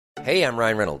Hey, I'm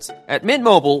Ryan Reynolds. At Mint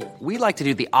Mobile, we like to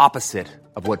do the opposite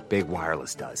of what Big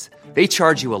Wireless does. They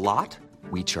charge you a lot,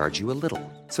 we charge you a little.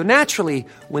 So naturally,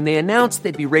 when they announced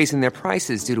they'd be raising their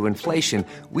prices due to inflation,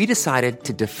 we decided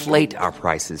to deflate our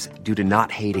prices due to not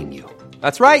hating you.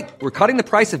 That's right. We're cutting the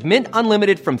price of Mint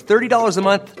Unlimited from $30 a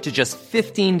month to just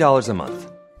 $15 a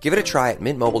month. Give it a try at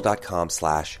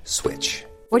mintmobile.com/switch.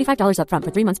 $45 up front for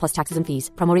 3 months plus taxes and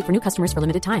fees. Promo rate for new customers for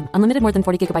limited time. Unlimited more than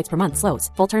 40 gigabytes per month. Slows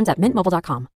full terms at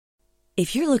mintmobile.com.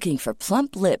 If you're looking for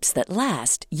plump lips that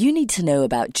last, you need to know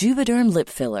about Juvederm lip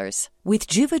fillers. With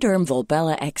Juvederm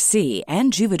Volbella XC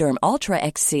and Juvederm Ultra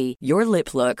XC, your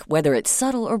lip look, whether it's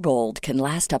subtle or bold, can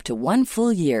last up to 1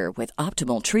 full year with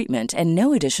optimal treatment and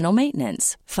no additional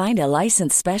maintenance. Find a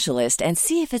licensed specialist and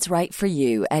see if it's right for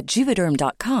you at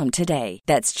Juvederm.com today.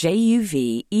 That's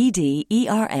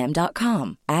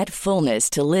JUVEDERM.com. Add fullness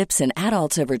to lips in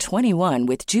adults over 21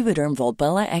 with Juvederm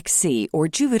Volbella XC or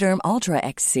Juvederm Ultra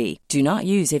XC. Do not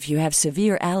use if you have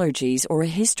severe allergies or a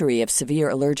history of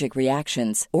severe allergic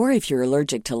reactions, or if you're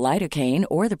allergic to lidocaine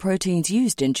or the proteins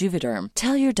used in Juvederm.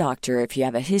 Tell your doctor if you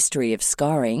have a history of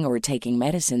scarring or taking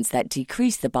medicines that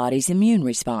decrease the body's immune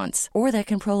response or that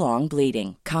can prolong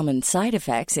bleeding. Common side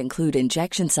effects include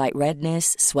injection site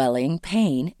redness, swelling,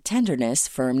 pain, tenderness,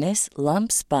 firmness,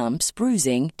 lumps, bumps,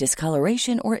 bruising,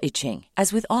 discoloration, or itching.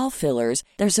 As with all fillers,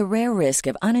 there's a rare risk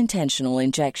of unintentional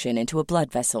injection into a blood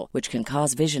vessel, which can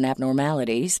cause vision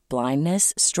abnormalities,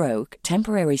 blindness, stroke,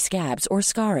 temporary scabs, or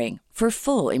scarring. For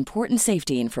full, important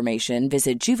safety information,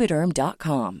 visit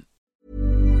Juvederm.com.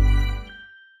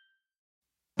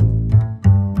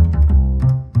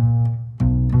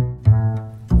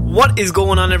 What is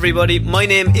going on, everybody? My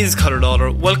name is Conor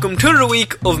Lawler. Welcome to another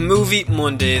week of Movie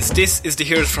Mondays. This is the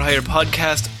Heroes for Hire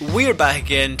podcast. We're back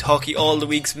again, talking all the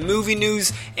week's movie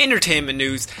news, entertainment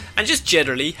news, and just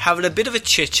generally having a bit of a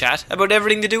chit-chat about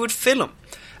everything to do with film.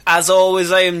 As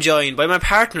always, I am joined by my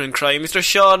partner in crime, Mr.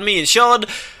 Sean Meehan. Sean,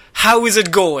 how is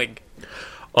it going?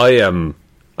 I'm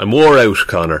wore out,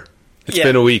 Connor. It's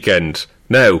been a weekend.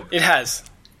 Now it has.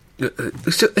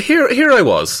 Here I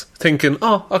was thinking,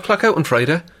 I'll clock out on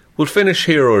Friday. We'll finish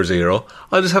Hero Zero.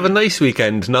 I'll just have a nice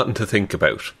weekend, nothing to think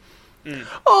about.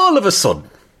 All of a sudden,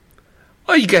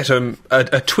 I get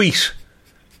a tweet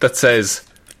that says,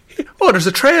 there's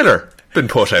a trailer been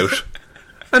put out.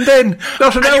 And then,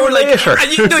 not an hour later...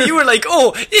 you were like,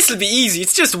 this'll be easy,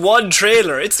 it's just one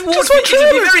trailer. It'll be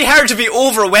very hard to be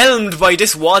overwhelmed by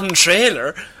this one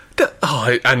trailer.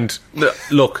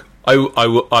 Look,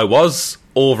 I was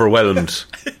overwhelmed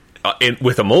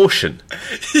with emotion.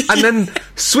 And then,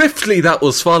 swiftly that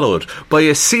was followed by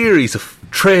a series of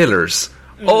trailers,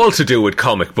 all to do with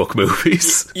comic book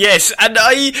movies. Yes, and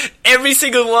every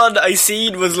single one I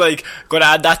seen was like, gonna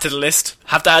add that to the list.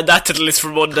 Have to add that to the list for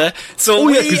Monday.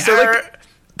 So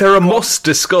they're a must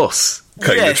discuss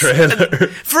kind of trailer. And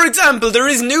for example, there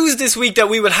is news this week that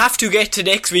we will have to get to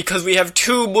next week because we have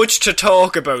too much to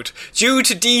talk about. Due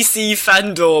to DC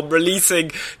Fandome releasing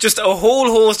just a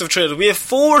whole host of trailers. We have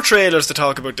 4 trailers to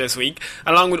talk about this week,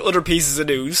 along with other pieces of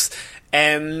news.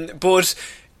 But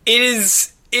it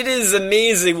is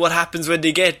amazing what happens when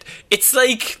they get... It's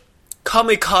like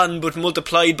Comic-Con but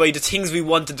multiplied by the things we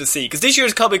wanted to see. Because this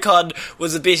year's Comic-Con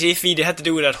was a bit iffy. They had to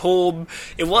do it at home.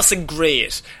 It wasn't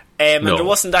great. And there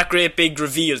wasn't that great big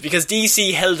reveals because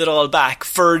DC held it all back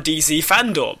for DC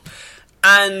Fandome.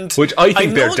 Which I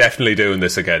think they're definitely doing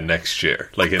this again next year.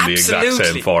 Like in the exact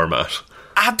same format.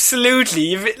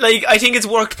 Absolutely. I think it's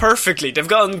worked perfectly. They've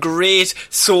gotten great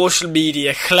social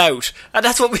media clout, and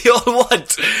that's what we all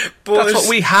want. But that's what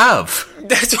we have.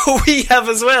 That's what we have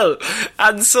as well.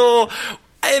 And so,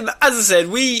 as I said,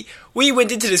 we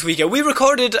went into this weekend. We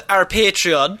recorded our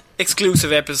Patreon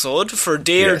exclusive episode for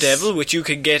Daredevil, which you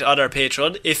can get on our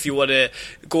Patreon if you want to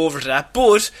go over to that.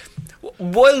 But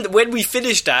when we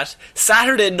finished that,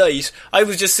 Saturday night, I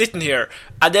was just sitting here,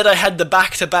 and then I had the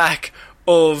back-to-back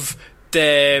of...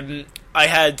 I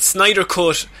had Snyder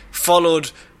Cut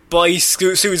followed by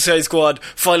Suicide Squad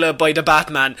followed by the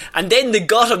Batman, and then the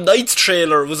Gotham Knights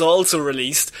trailer was also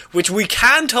released, which we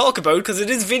can talk about because it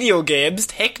is video games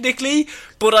technically,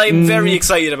 but I'm very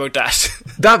excited about that.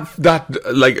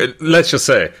 That let's just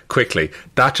say quickly,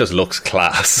 that just looks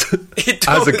class. It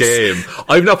does. As a game,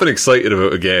 I've not been excited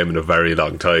about a game in a very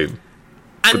long time,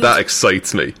 but that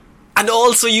excites me. And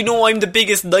also, I'm the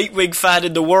biggest Nightwing fan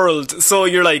in the world, so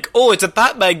you're like, it's a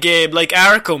Batman game like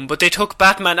Arkham, but they took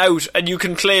Batman out and you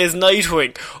can play as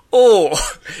Nightwing.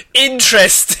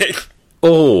 Interesting.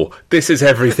 oh, this is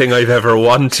everything I've ever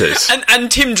wanted.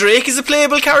 And Tim Drake is a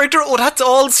playable character. Oh, that's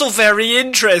also very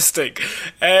interesting.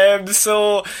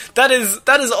 So that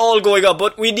is all going on.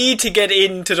 But we need to get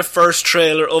into the first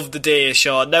trailer of the day,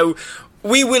 Sean. Now,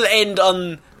 we will end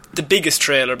on the biggest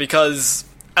trailer because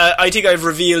I think I've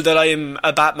revealed that I am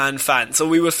a Batman fan. So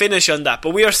we will finish on that.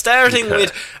 But we are starting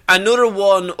with another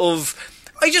one of...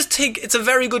 I just think it's a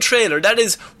very good trailer. That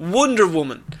is Wonder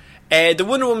Woman. The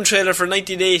Wonder Woman trailer for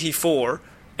 1984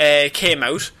 came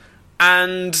out,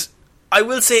 and I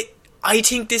will say I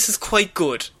think this is quite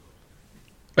good.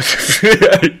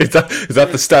 Is that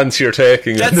the stance you're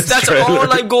taking? That's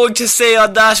all I'm going to say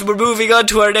on that. We're moving on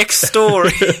to our next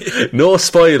story. No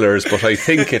spoilers, but I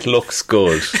think it looks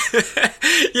good.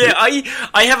 Yeah,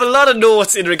 I have a lot of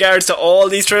notes in regards to all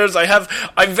these trailers.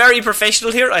 I'm very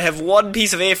professional here. I have one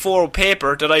piece of A4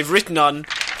 paper that I've written on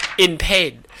in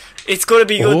pen. It's going to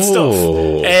be good stuff.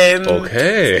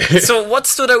 Okay. So what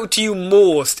stood out to you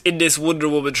most in this Wonder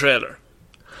Woman trailer?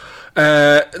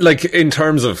 Like in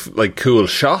terms of like cool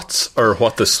shots or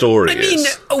what the story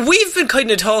is? I mean, we've been kind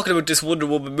of talking about this Wonder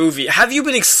Woman movie. Have you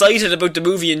been excited about the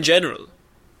movie in general?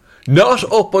 Not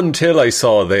up until I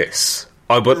saw this.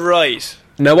 But right.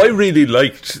 Now I really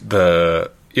liked the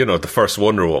first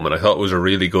Wonder Woman. I thought it was a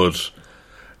really good...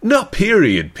 Not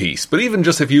period piece, but even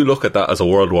just if you look at that as a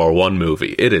World War I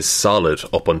movie, it is solid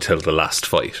up until the last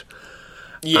fight.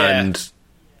 Yeah. And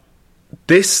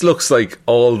this looks like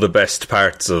all the best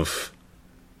parts of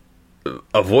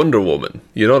Wonder Woman.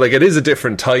 You know, like it is a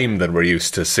different time than we're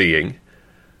used to seeing.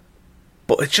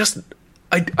 But it just...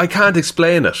 I can't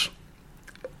explain it.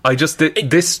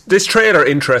 This trailer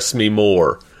interests me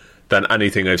more than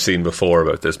anything I've seen before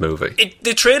about this movie.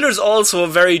 The trailer's also a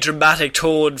very dramatic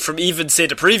tone from even, say,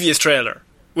 the previous trailer,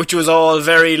 which was all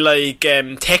very, like,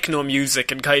 techno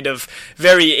music and kind of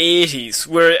very 80s.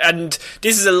 And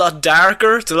this is a lot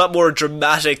darker, it's a lot more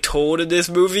dramatic tone in this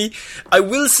movie. I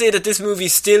will say that this movie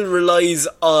still relies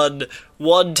on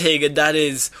one thing, and that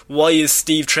is, why is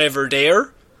Steve Trevor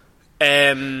there?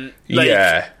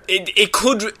 Yeah. It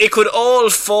could all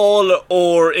fall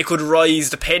or it could rise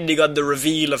depending on the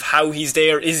reveal of how he's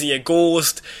there. Is he a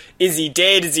ghost? Is he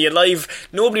dead? Is he alive?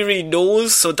 Nobody really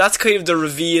knows, so that's kind of the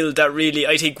reveal that really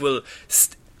I think will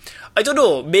I don't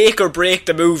know, make or break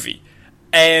the movie.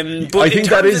 But I think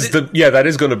that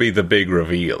is going to be the big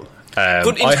reveal. Sorry,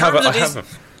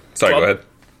 go ahead.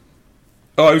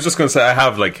 Oh, I was just going to say I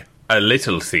have like a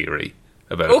little theory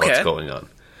about what's going on.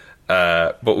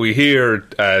 But we hear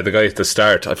the guy at the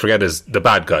start, I forget the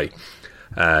bad guy.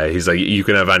 He's like, you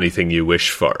can have anything you wish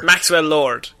for. Maxwell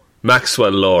Lord.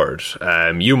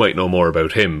 You might know more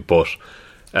about him, but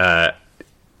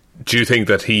do you think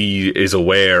that he is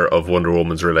aware of Wonder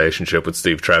Woman's relationship with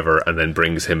Steve Trevor and then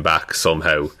brings him back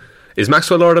somehow? Is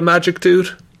Maxwell Lord a magic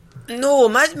dude? No,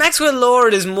 Maxwell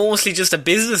Lord is mostly just a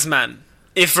businessman.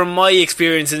 If from my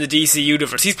experience in the DC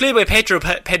universe, he's played by Pedro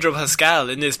Pascal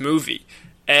in this movie.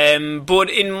 But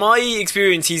in my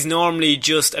experience, he's normally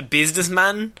just a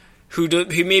businessman who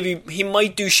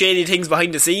might do shady things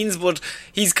behind the scenes, but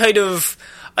he's kind of,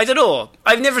 I don't know.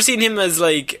 I've never seen him as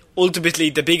like ultimately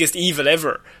the biggest evil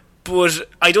ever, but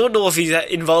I don't know if he's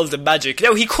involved in magic.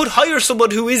 Now he could hire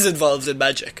someone who is involved in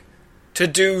magic to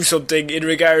do something in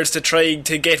regards to trying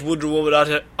to get Wonder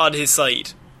Woman on his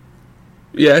side.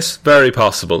 Yes, very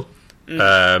possible.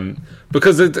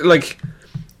 Because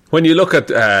when you look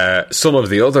at some of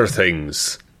the other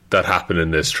things that happen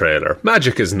in this trailer,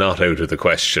 magic is not out of the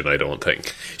question, I don't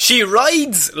think. She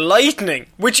rides lightning,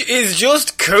 which is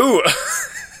just cool.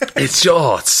 It's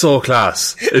so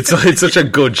class. It's such a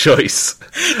good choice.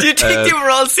 Do you think they were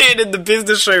all sitting in the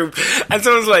business room and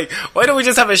someone's like, why don't we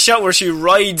just have a shot where she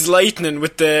rides lightning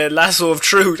with the lasso of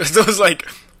truth? And someone's like,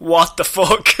 what the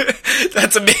fuck?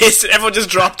 That's amazing. Everyone just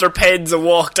dropped their pens and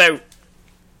walked out.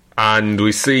 And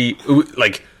we see,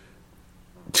 like...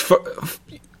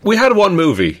 we had one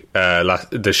movie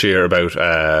this year about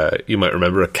you might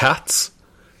remember it, Cats,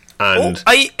 and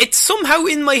it's somehow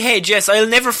in my head. Yes, I'll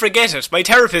never forget it. My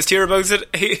therapist hears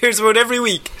about it every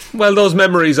week. Well, those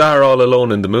memories are all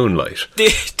alone in the moonlight.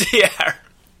 They are.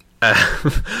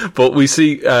 But we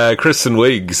see Kristen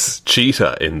Wiig's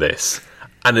Cheetah in this,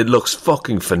 and it looks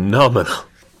fucking phenomenal.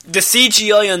 The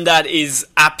CGI on that is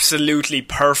absolutely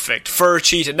perfect for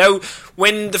Cheetah. Now,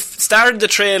 when the start of the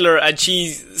trailer and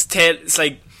it's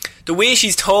like the way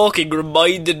she's talking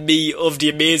reminded me of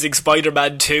The Amazing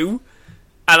Spider-Man 2,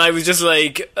 and I was just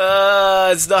like,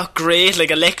 it's not great. Like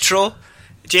Electro,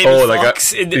 Jamie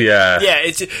Foxx,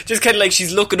 it's just kind of like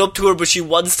she's looking up to her, but she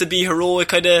wants to be heroic,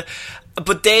 kind of.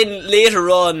 But then later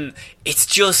on, it's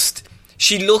just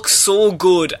she looks so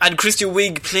good, and Kristen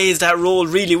Wiig plays that role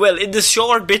really well. In the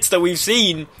short bits that we've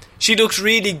seen, she looks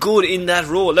really good in that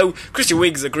role. Now, Kristen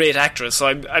Wiig is a great actress, so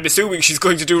I'm assuming she's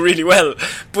going to do really well.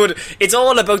 But it's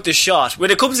all about the shot.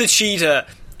 When it comes to Cheetah,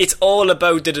 it's all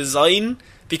about the design,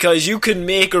 because you can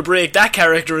make or break that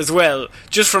character as well,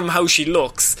 just from how she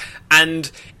looks.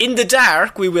 And in the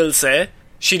dark, we will say,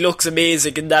 she looks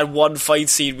amazing in that one fight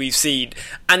scene we've seen.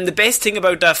 And the best thing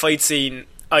about that fight scene,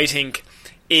 I think,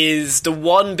 is the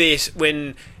one bit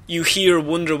when you hear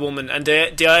Wonder Woman and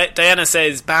Diana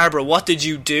says, "Barbara, what did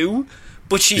you do?"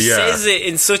 But she says it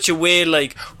in such a way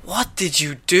like, "What did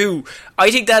you do?"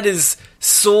 I think that is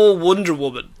so Wonder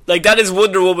Woman. Like, that is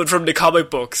Wonder Woman from the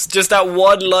comic books. Just that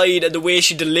one line and the way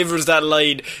she delivers that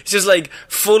line. It's just like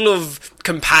full of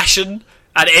compassion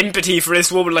and empathy for this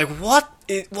woman. Like, what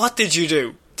did you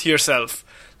do to yourself?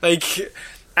 Like...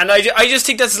 And I just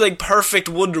think that's like perfect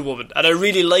Wonder Woman, and I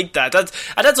really like that.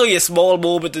 That's only a small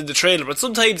moment in the trailer, but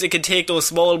sometimes it can take those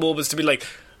small moments to be like,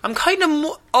 I'm kind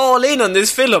of all in on this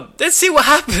film. Let's see what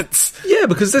happens. Yeah,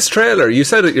 because this trailer, you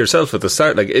said it yourself at the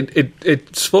start, like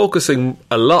it's focusing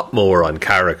a lot more on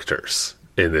characters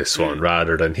in this one,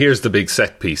 rather than here's the big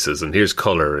set pieces, and here's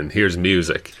colour, and here's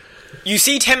music. You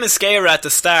see Themyscira at the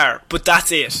start, but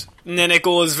that's it. And then it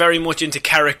goes very much into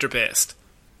character based.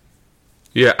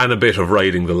 Yeah, and a bit of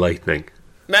riding the lightning.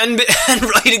 And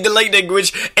riding the lightning,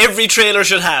 which every trailer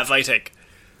should have, I think.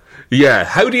 Yeah,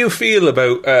 how do you feel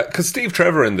about... Because Steve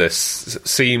Trevor in this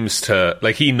seems to...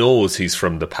 Like, he knows he's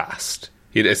from the past.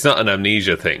 It's not an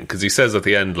amnesia thing, because he says at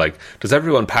the end, like, does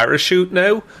everyone parachute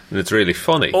now? And it's really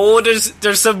funny. Oh,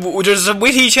 there's some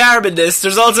witty charm in this.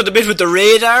 There's also the bit with the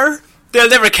radar. They'll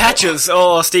never catch us.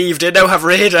 Oh, Steve, they now have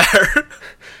radar.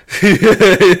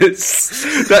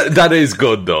 that is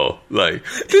good though. Like,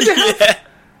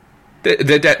 they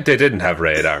didn't have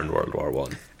radar in World War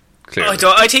One.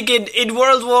 I think in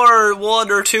World War One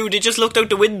or Two they just looked out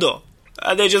the window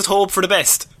and they just hoped for the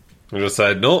best. They just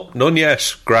said, no, none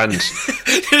yet. Grand.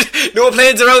 No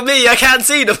planes around me. I can't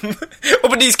see them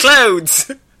up in these clouds.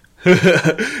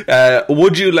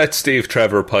 Would you let Steve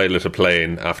Trevor pilot a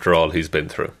plane after all he's been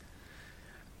through?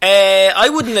 I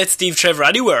wouldn't let Steve Trevor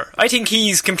anywhere. I think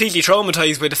he's completely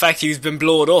traumatised by the fact he's been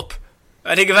blown up.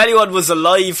 I think if anyone was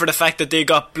alive for the fact that they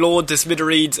got blown to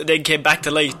smithereens and then came back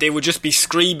to life, they would just be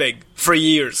screaming for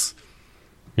years.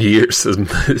 Years, isn't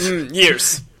it?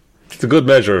 Years. It's a good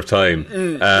measure of time.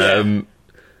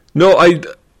 No,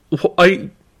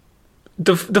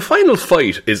 the final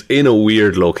fight is in a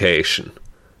weird location.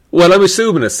 Well, I'm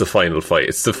assuming it's the final fight.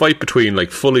 It's the fight between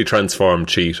like fully transformed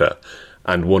Cheetah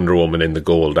and Wonder Woman in the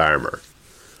gold armour.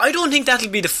 I don't think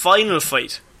that'll be the final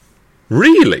fight.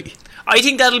 Really? I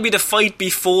think that'll be the fight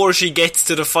before she gets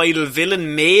to the final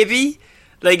villain, maybe.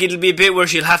 Like, it'll be a bit where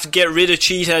she'll have to get rid of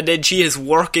Cheetah and then Cheetah's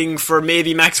working for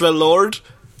maybe Maxwell Lord.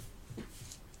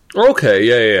 Okay,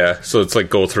 yeah. So it's like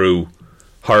go through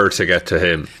her to get to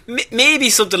him.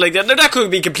 Maybe something like that. Now, that could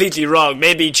be completely wrong.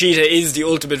 Maybe Cheetah is the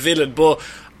ultimate villain, but...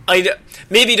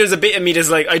 maybe there's a bit of me that's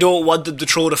like, I don't want them to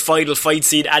throw the final fight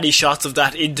scene, any shots of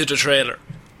that, into the trailer.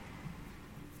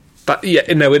 But yeah,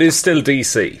 no, it is still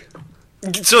DC.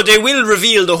 So they will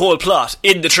reveal the whole plot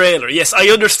in the trailer. Yes, I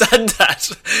understand that.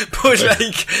 But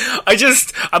like,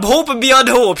 I'm hoping beyond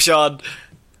hope, Sean.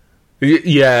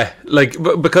 Yeah, like,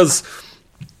 because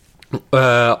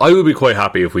I would be quite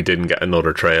happy if we didn't get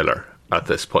another trailer at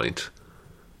this point.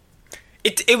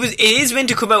 It is meant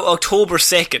to come out October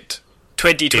 2nd.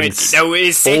 2020. Now it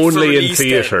is set only for in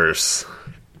theatres.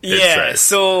 Yeah,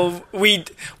 so we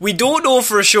don't know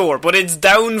for sure, but it's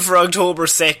down for October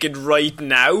 2nd right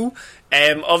now.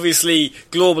 Obviously,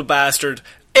 global bastard,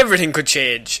 everything could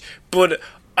change. But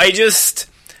I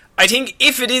think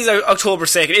if it is October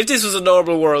 2nd, if this was a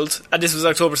normal world and this was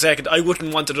October 2nd, I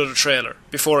wouldn't want another trailer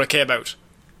before it came out.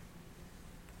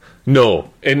 No,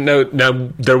 and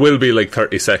now there will be like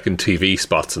 30-second TV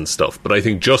spots and stuff, but I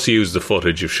think just use the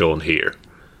footage you've shown here.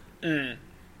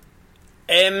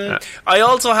 I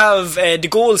also have the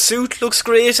gold suit looks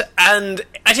great, and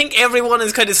I think everyone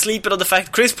is kind of sleeping on the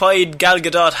fact Chris Pine and Gal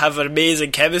Gadot have an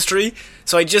amazing chemistry,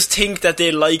 so I just think that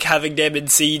they like having them in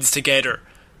scenes together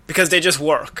because they just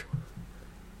work.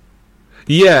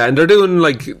 Yeah, and they're doing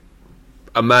like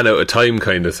a man out of time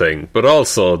kind of thing, but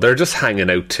also they're just hanging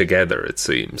out together, it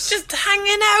seems. Just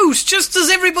hanging out, just as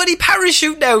everybody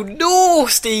parachute now. No,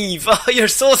 Steve, you're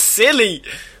so silly.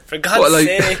 For God's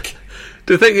sake.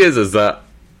 The thing is that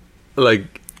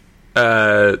like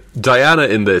Diana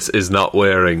in this is not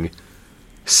wearing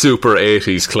super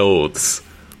 80s clothes,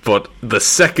 but the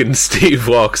second Steve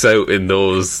walks out in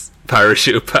those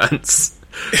parachute pants,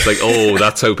 it's like, oh,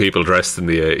 that's how people dressed in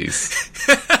the 80s.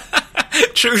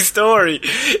 True story.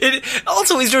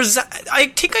 Also,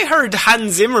 I think I heard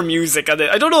Hans Zimmer music on it.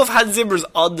 I don't know if Hans Zimmer's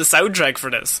on the soundtrack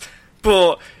for this,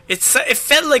 but it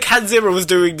felt like Hans Zimmer was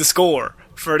doing the score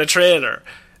for the trailer.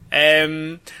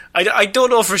 I don't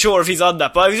know for sure if he's on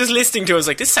that, but I was just listening to it. I was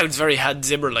like, this sounds very Hans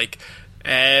Zimmer-like.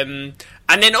 And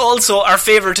then also, our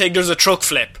favourite thing, there's a truck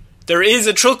flip. There is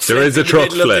a truck flip. There is a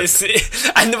truck flip.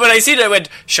 And when I seen it, I went,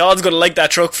 Sean's going to like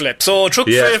that truck flip. So, truck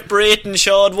flip, Brayton,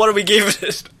 Sean, what are we giving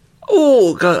it?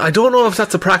 Oh, God, I don't know if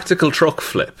that's a practical truck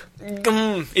flip.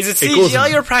 Is it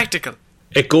CGI or practical?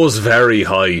 It goes very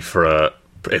high if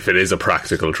it is a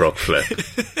practical truck flip.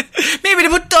 Maybe they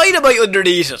put dynamite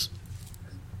underneath it.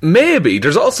 Maybe.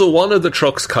 There's also one of the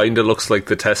trucks kind of looks like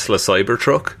the Tesla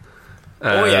Cybertruck.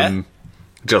 Oh, yeah.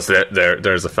 Just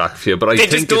there's a fact for you, but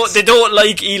they don't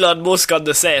like Elon Musk on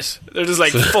the set. They're just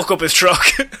like, fuck up his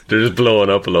truck. They're just blowing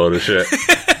up a load of shit.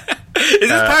 Is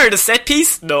this part of the set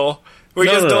piece? No. We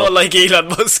don't like Elon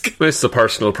Musk. It's a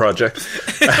personal project.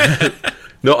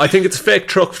 No, I think it's a fake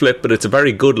truck flip, but it's a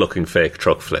very good looking fake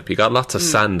truck flip. You got lots of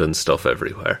sand and stuff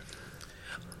everywhere.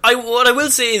 What I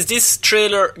will say is this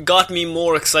trailer got me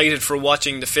more excited for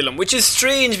watching the film, which is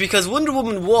strange because Wonder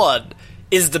Woman 1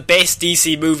 is the best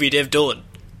DC movie they've done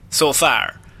so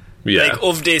far,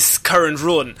 of this current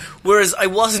run, whereas I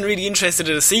wasn't really interested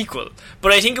in a sequel.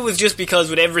 But I think it was just because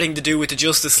with everything to do with the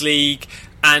Justice League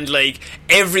and like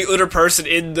every other person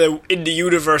in the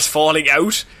universe falling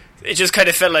out, it just kind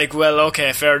of felt like, well,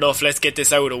 okay, fair enough, let's get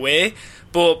this out of the way.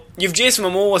 But you've Jason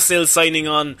Momoa still signing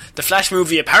on. The Flash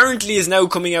movie apparently is now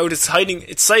coming out.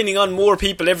 It's signing on more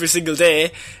people every single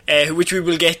day, which we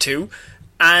will get to.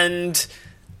 And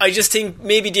I just think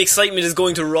maybe the excitement is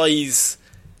going to rise.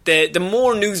 The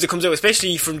more news that comes out,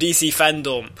 especially from DC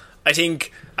Fandome, I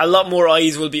think a lot more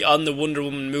eyes will be on the Wonder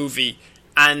Woman movie.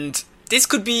 And this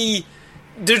could be...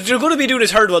 They're going to be doing a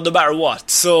third one no matter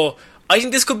what. So I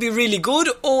think this could be really good,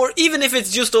 or even if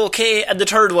it's just okay and the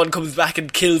third one comes back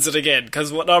and kills it again.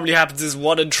 Because what normally happens is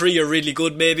 1 and 3 are really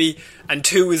good maybe, and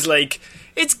 2 is like,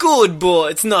 it's good, but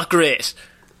it's not great.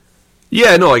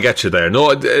 Yeah, no, I get you there.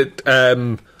 No,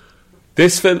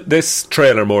 This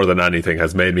trailer, more than anything,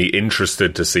 has made me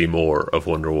interested to see more of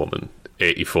Wonder Woman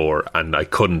 84, and I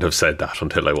couldn't have said that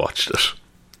until I watched it.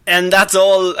 And that's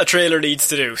all a trailer needs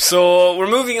to do. So we're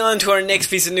moving on to our next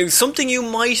piece of news, something you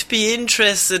might be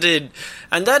interested in,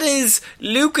 and that is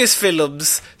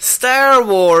Lucasfilm's Star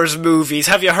Wars movies.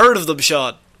 Have you heard of them,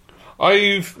 Sean?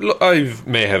 I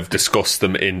may have discussed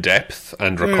them in depth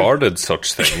and recorded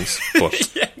such things,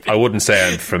 but yeah. I wouldn't say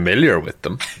I'm familiar with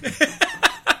them.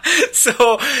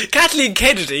 So, Kathleen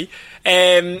Kennedy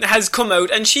has come out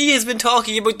and she has been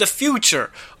talking about the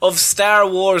future of Star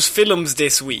Wars films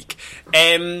this week.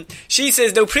 She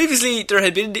says, now previously there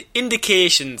had been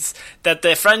indications that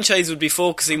the franchise would be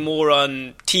focusing more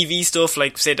on TV stuff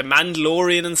like, say, The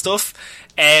Mandalorian and stuff.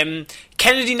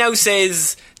 Kennedy now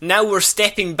says, now we're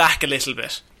stepping back a little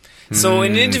bit. So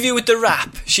in an interview with The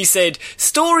Wrap, she said,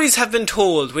 stories have been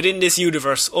told within this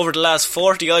universe over the last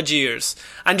 40 odd years,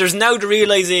 and there's now the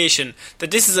realisation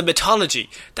that this is a mythology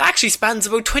that actually spans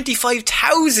about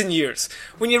 25,000 years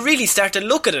when you really start to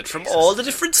look at it from all the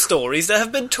different stories that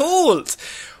have been told.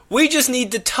 We just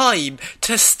need the time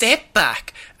to step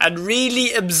back and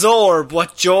really absorb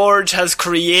what George has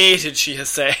created, she has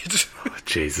said. Oh,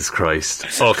 Jesus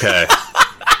Christ. Okay.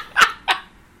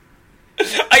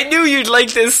 I knew you'd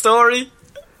like this story.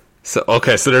 So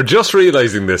they're just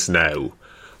realising this now,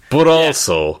 but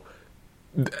also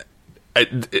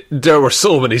there were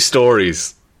so many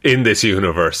stories in this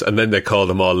universe, and then they called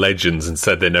them all legends and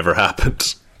said they never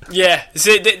happened. Yeah,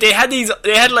 so they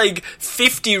had like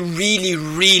 50 really,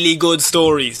 really good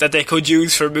stories that they could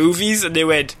use for movies, and they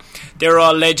went, they're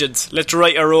all legends, let's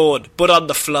write our own, but on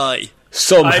the fly.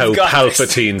 Somehow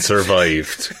Palpatine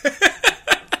survived.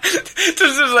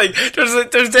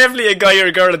 There's definitely a guy or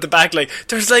a girl at the back like,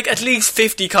 there's like at least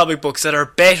 50 comic books that are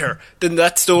better than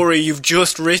that story you've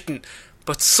just written,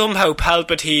 but somehow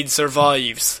Palpatine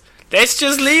survives. Let's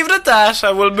just leave it at that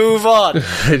and we'll move on.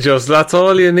 That's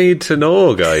all you need to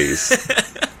know, guys.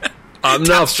 I'm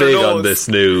not big on this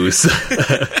news.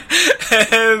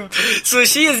 So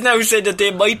she has now said that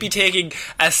they might be taking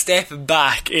a step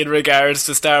back in regards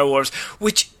to Star Wars,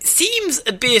 which seems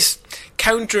a bit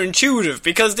counterintuitive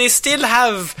because they still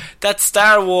have that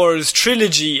Star Wars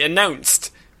trilogy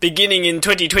announced beginning in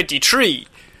 2023.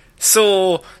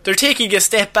 So they're taking a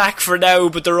step back for now,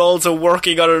 but they're also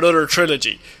working on another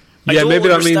trilogy. Yeah, maybe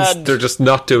that means they're just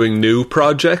not doing new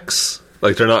projects.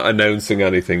 Like, they're not announcing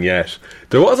anything yet.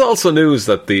 There was also news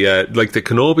that the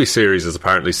Kenobi series is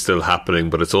apparently still happening,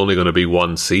 but it's only going to be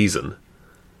one season.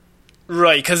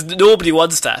 Right, because nobody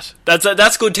wants that.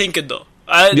 That's good thinking, though.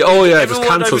 Just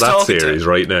cancel that series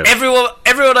right now.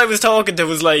 Everyone I was talking to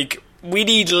was like, we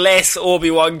need less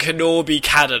Obi-Wan Kenobi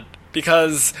canon,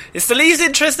 because it's the least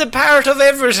interesting part of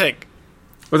everything.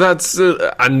 Well, that's...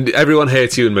 and everyone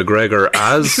hates Ewan McGregor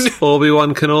as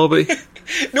Obi-Wan Kenobi.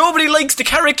 Nobody likes the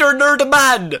character Nerd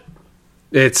Man.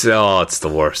 It's the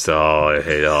worst. I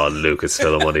hate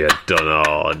Lucasfilm, what he had done.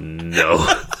 Oh, no.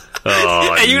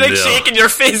 Are you shaking your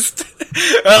fist?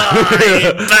 You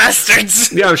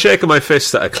bastards! Yeah, I'm shaking my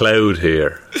fist at a cloud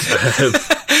here.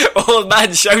 Old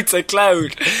man shouts at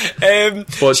cloud.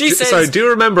 Sorry, do you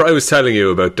remember I was telling you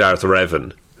about Darth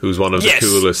Revan, who's one of the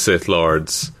coolest Sith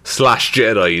Lords /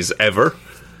 Jedis ever?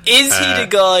 Is he the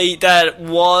guy that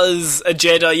was a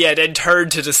Jedi, then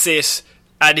turned to the Sith,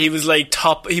 and he was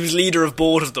he was leader of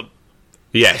both of them?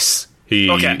 Yes. He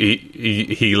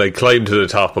climbed to the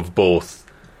top of both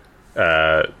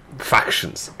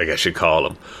factions, I guess you'd call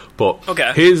them. But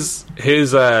his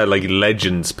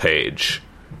Legends page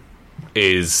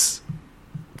is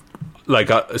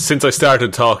since I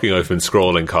started talking, I've been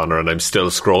scrolling, Connor, and I'm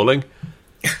still scrolling.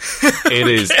 It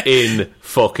is in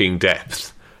fucking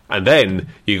depth. And then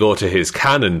you go to his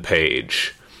canon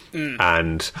page,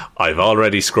 and I've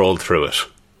already scrolled through it.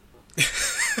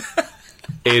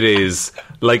 It is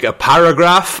like a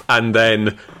paragraph, and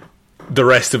then the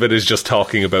rest of it is just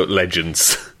talking about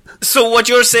Legends. So what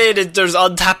you're saying is there's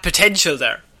untapped potential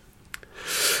there?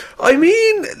 I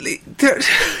mean,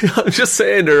 I'm just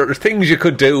saying there are things you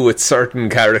could do with certain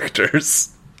characters.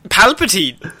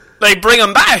 Palpatine? Bring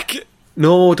him back?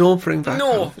 No, don't bring back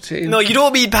Palpatine. No, you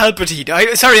don't mean Palpatine.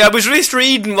 I was just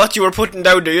reading what you were putting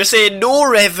down there. You're saying no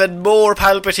Revan, more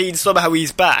Palpatine, somehow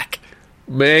he's back.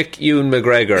 Make Ewan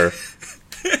McGregor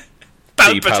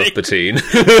Palpatine.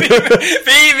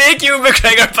 Make Ewan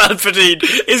McGregor Palpatine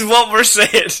is what we're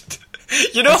saying.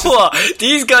 You know what?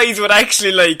 These guys would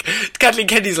actually Kathleen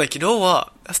Kennedy's you know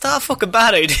what? That's not a fucking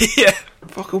bad idea.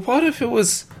 Fucking what if it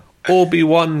was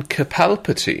Obi-Wan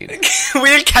Palpatine?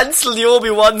 We'll cancel the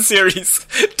Obi-Wan series.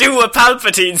 Do a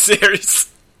Palpatine series.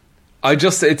 I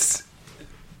don't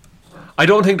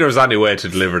think there's any way to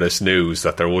deliver this news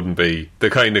that there wouldn't be the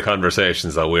kind of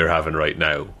conversations that we're having right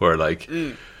now, where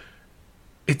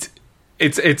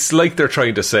it's like they're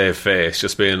trying to save face,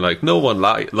 just being no one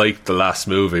liked the last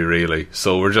movie really,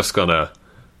 so we're just gonna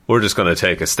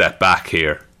take a step back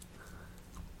here.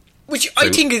 Which I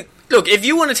think, look, if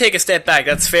you want to take a step back,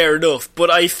 that's fair enough,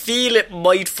 but I feel it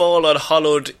might fall on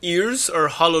hollowed ears or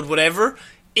hollowed whatever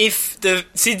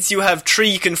since you have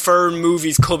 3 confirmed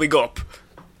movies coming up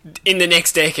in the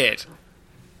next decade.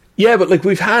 Yeah, but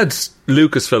we've had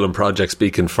Lucasfilm projects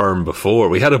be confirmed before.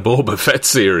 We had a Boba Fett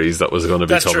series that was going to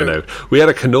be coming out. We had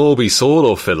a Kenobi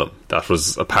solo film that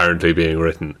was apparently being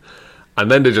written,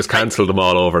 and then they just cancelled them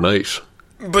all overnight.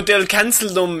 But they'll cancel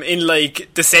them in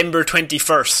December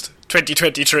 21st,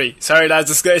 2023. Sorry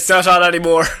lads, it's not on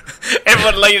anymore.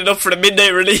 Everyone lining up for the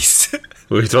midnight release.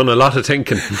 We've done a lot of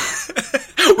thinking.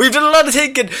 We've done a lot of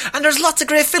thinking, and there's lots of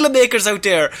great filmmakers out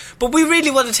there, but we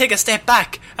really want to take a step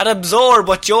back and absorb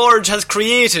what George has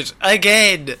created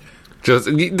again.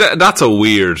 That's a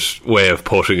weird way of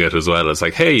putting it as well. It's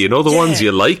hey, you know the ones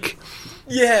you like?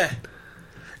 Yeah.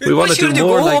 We want to do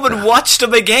more go home and watch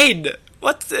them again.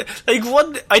 I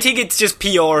think it's just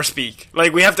PR speak.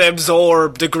 We have to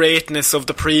absorb the greatness of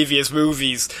the previous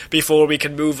movies before we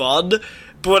can move on.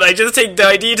 But I just think the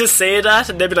idea to say that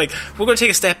and then be we're going to take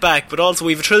a step back, but also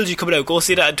we have a trilogy coming out, go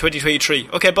see that in 2023.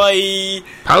 Okay, bye.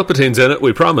 Palpatine's in it,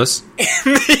 we promise.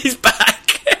 He's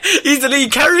back. He's the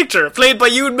lead character, played by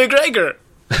Ewan McGregor.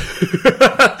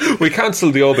 We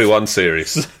cancelled the Obi-Wan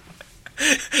series.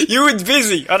 Ewan's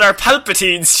busy on our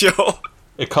Palpatine show.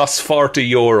 It costs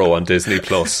 €40 on Disney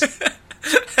Plus.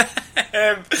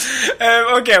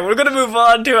 Okay, we're going to move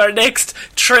on to our next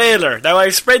trailer. Now,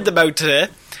 I've spread them out today.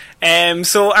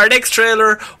 So our next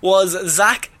trailer was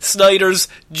Zack Snyder's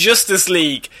Justice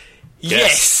League.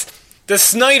 Yes, the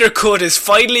Snyder Cut is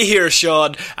finally here,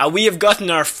 Sean, and we have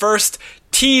gotten our first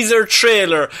teaser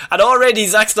trailer. And already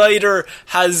Zack Snyder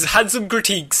has had some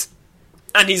critiques,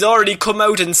 and he's already come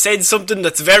out and said something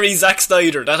that's very Zack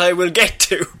Snyder that I will get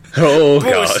to. Oh,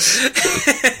 God.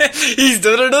 He's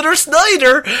done another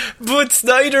Snyder, but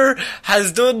Snyder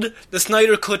has done the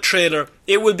Snyder Cut trailer.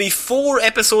 It will be 4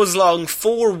 episodes long,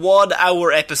 4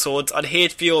 one-hour episodes on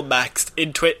HBO Max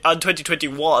on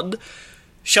 2021.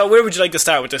 Sean, where would you like to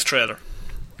start with this trailer?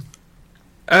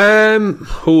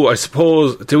 I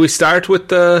suppose, do we start with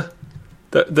the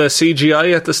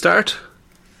CGI at the start?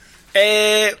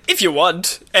 If you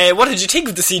want. What did you think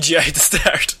of the CGI at the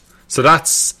start? So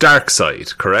that's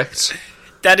Darkseid, correct?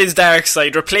 That is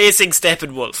Darkseid replacing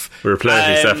Steppenwolf.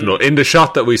 Replacing Steppenwolf in the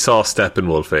shot that we saw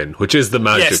Steppenwolf in, which is the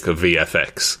magic of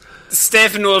VFX.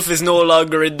 Steppenwolf is no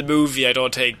longer in the movie, I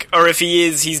don't think. Or if he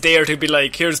is, he's there to be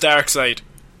like, here's Darkseid.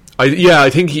 I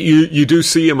think you do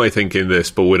see him, I think, in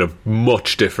this, but with a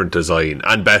much different design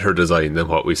and better design than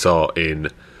what we saw in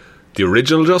the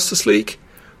original Justice League.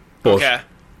 But okay.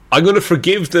 I'm going to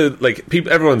forgive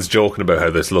everyone's joking about how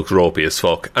this looks ropey as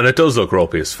fuck, and it does look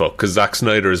ropey as fuck, because Zack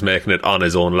Snyder is making it on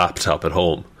his own laptop at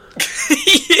home.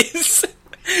 He is.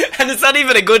 And it's not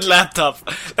even a good laptop.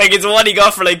 Like, it's one he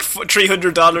got for like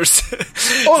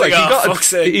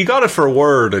 $300. He got it for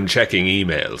Word and checking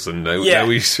emails, and now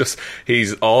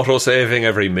he's auto-saving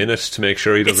every minute to make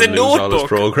sure he doesn't lose all his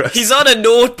progress. He's on a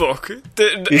notebook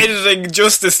editing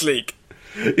Justice League.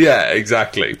 Yeah,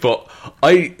 exactly. But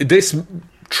this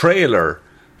trailer,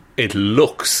 it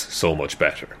looks so much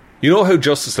better. You know how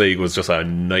Justice League was just a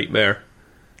nightmare?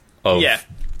 The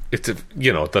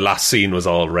last scene was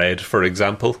all red, for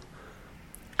example.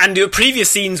 And the previous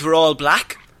scenes were all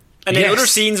black. And the other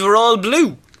scenes were all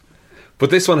blue.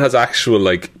 But this one has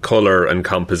actual, colour and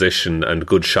composition and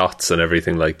good shots and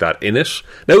everything like that in it.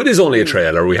 Now, it is only a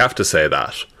trailer, we have to say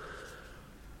that.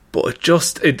 But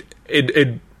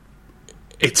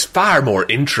it's far more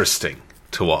interesting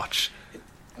to watch.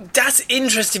 That's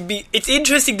interesting. It's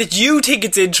interesting that you think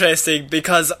it's interesting,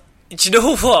 because, do you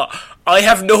know what? I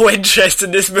have no interest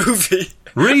in this movie.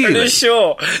 Really? Or this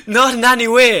show. Not in any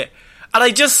way. And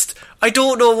I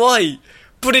don't know why.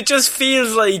 But it just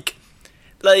feels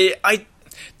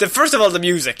first of all, the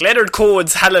music. Leonard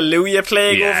Cohen's Hallelujah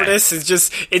playing over this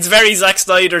it's very Zack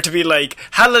Snyder to be like,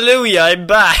 Hallelujah, I'm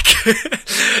back.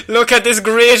 Look at this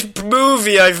great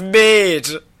movie I've made.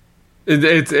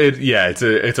 It's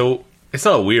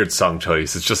not a weird song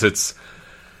choice. It's just,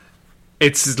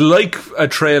 it's like a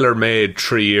trailer made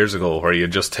 3 years ago where you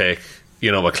just take,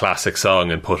 a classic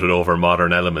song and put it over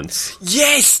modern elements.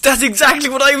 Yes, that's exactly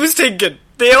what I was thinking.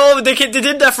 They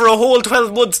did that for a whole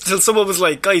 12 months until someone was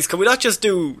like, guys, can we not just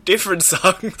do different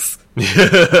songs? But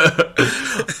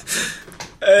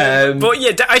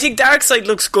yeah, I think Darkseid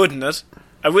looks good in it.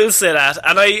 I will say that.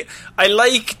 And I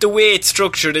like the way it's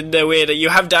structured, in the way that you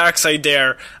have Darkseid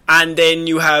there, and then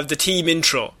you have the team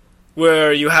intro,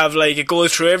 where you have, it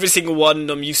goes through every single one of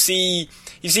them. You see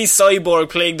Cyborg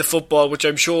playing the football, which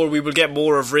I'm sure we will get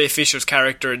more of Ray Fisher's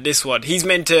character in this one.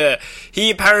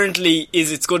 He apparently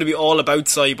it's going to be all about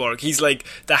Cyborg. He's like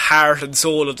the heart and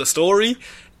soul of the story.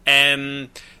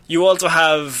 You also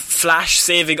have Flash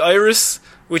saving Iris,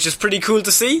 which is pretty cool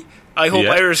to see. I hope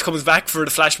Iris comes back for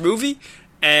the Flash movie.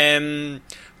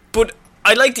 But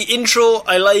I like the intro,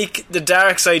 I like the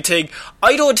Darkseid thing.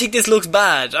 I don't think this looks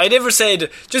bad. I never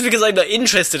said, just because I'm not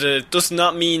interested in it does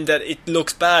not mean that it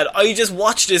looks bad. I just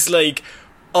watch this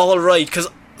alright, because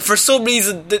for some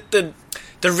reason the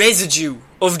residue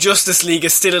of Justice League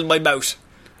is still in my mouth.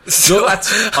 So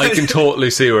I can totally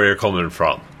see where you're coming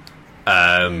from.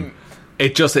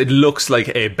 It looks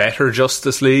like a better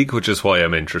Justice League, which is why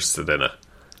I'm interested in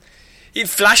it.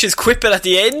 Flash is quipping at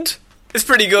the end. It's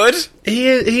pretty good. He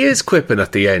is quipping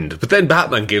at the end, but then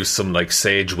Batman gives some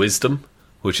sage wisdom,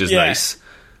 which is nice.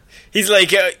 He's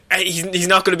like, he's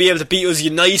not going to be able to beat us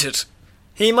united.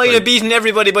 He might have beaten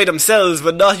everybody by themselves,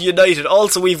 but not united.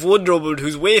 Also, we've Wonder Woman,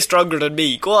 who's way stronger than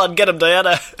me. Go on, get him,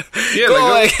 Diana.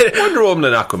 Yeah, Wonder Woman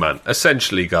and Aquaman,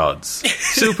 essentially gods.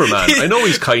 Superman, I know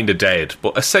he's kind of dead,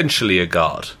 but essentially a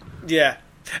god. Yeah.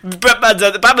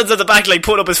 Batman's at the back,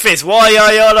 putting up his fist. Why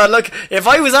are you on? Look, if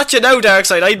I was at you now,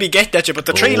 Darkseid, I'd be getting at you. But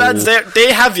the three lads there,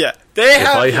 they have you. If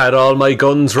I had all my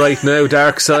guns right now,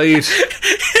 Darkseid.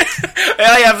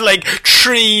 I have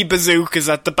 3 bazookas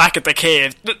at the back of the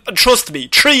cave. Trust me,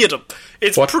 3 of them.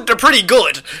 They're pretty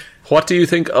good. What do you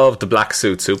think of the black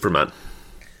suit Superman?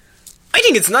 I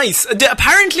think it's nice.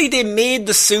 Apparently, they made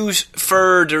the suit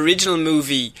for the original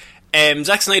movie.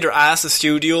 Zack Snyder asked the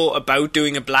studio about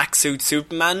doing a black suit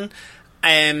Superman,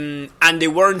 and they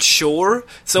weren't sure.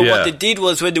 So what they did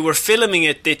was, when they were filming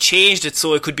it, they changed it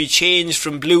so it could be changed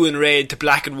from blue and red to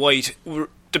black and white,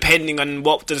 depending on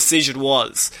what the decision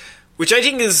was. Which I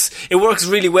think it works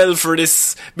really well for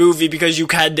this movie, because you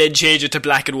can then change it to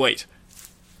black and white.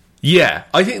 Yeah,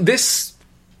 I think this,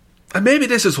 and maybe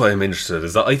this is why I'm interested,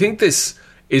 is that I think this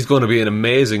is going to be an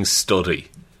amazing study.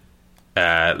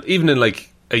 Even in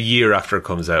a year after it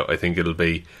comes out, I think there'll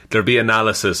be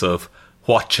analysis of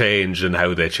what changed and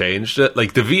how they changed it. The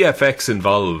VFX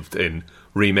involved in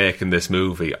remaking this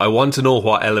movie, I want to know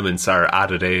what elements are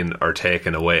added in or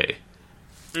taken away.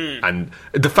 And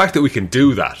the fact that we can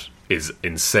do that is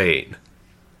insane.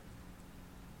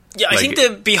 Yeah, I think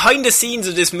the behind the scenes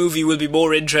of this movie will be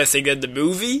more interesting than the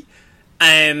movie.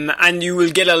 And you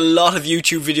will get a lot of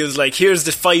YouTube videos like, here's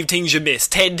the 5 things you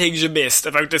missed, 10 things you missed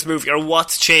about this movie, or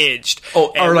what's changed.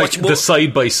 Oh, or like the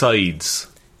side-by-sides.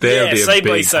 They'll be a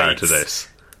big part of this.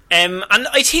 And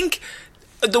I think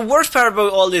the worst part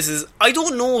about all this is, I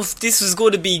don't know if this is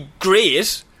going to be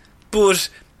great, but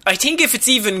I think if it's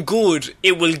even good,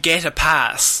 it will get a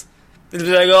pass. It'll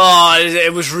be like, oh,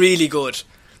 it was really good.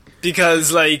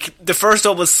 Because, like, the first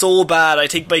one was so bad, I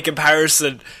think by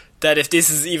comparison, that if this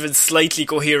is even slightly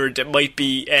coherent, it might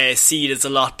be seen as a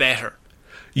lot better.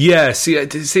 Yeah, see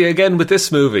again with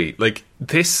this movie, like,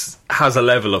 this has a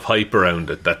level of hype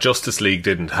around it that Justice League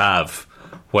didn't have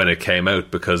when it came out,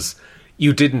 because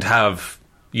you didn't have,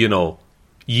 you know,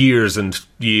 years and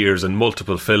years and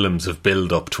multiple films of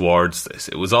build up towards this.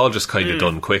 It was all just kind of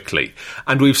done quickly,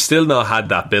 and we've still not had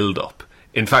that build up.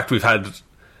 In fact, we had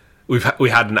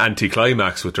an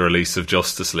anticlimax with the release of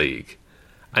Justice League.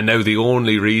 And now the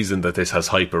only reason that this has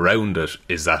hype around it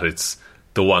is that it's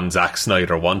the one Zack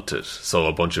Snyder wanted. So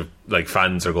a bunch of like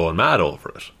fans are going mad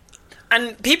over it.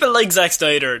 And people like Zack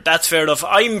Snyder, that's fair enough.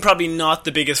 I'm probably not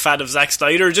the biggest fan of Zack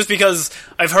Snyder, just because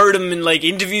I've heard him in like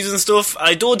interviews and stuff.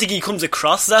 I don't think he comes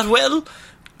across that well.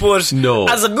 But no.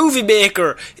 As a movie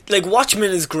maker, like,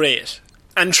 Watchmen is great.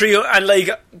 And like,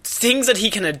 things that he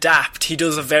can adapt, he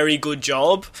does a very good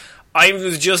job. I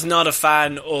was just not a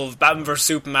fan of Batman vs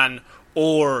Superman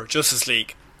or Justice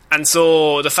League, and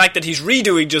so the fact that he's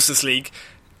redoing Justice League,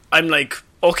 I'm like,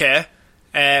 okay.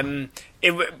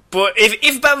 But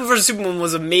if Batman vs Superman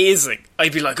was amazing,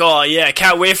 I'd be like, oh yeah, I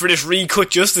can't wait for this recut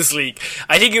Justice League.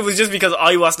 I think it was just because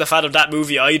I wasn't a fan of that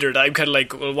movie either that I'm kind of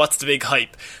like, well, what's the big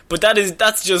hype? But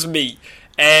that's just me.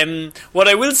 What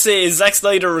I will say is Zack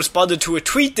Snyder responded to a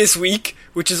tweet this week,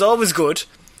 which is always good.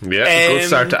 Yeah, good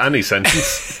start to any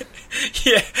sentence.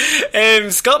 Yeah,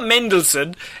 Scott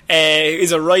Mendelson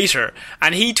is a writer,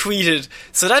 and he tweeted,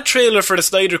 so that trailer for the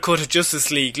Snyder Cut of Justice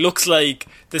League looks like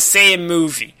the same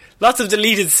movie. Lots of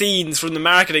deleted scenes from the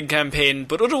marketing campaign,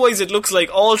 but otherwise it looks like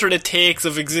alternate takes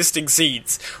of existing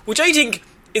scenes, which I think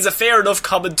is a fair enough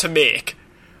comment to make.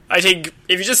 I think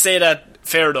if you just say that,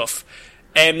 fair enough.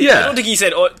 I don't think he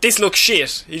said, oh, this looks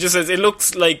shit. He just says, it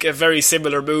looks like a very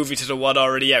similar movie to the one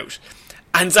already out.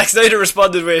 And Zack Snyder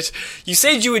responded with, you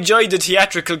said you enjoyed the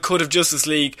theatrical cut of Justice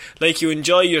League like you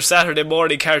enjoy your Saturday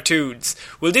morning cartoons.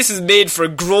 Well, this is made for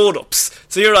grown-ups,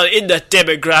 so you're not in that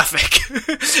demographic.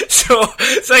 So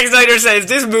Zack Snyder says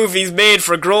this movie's made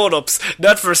for grown-ups,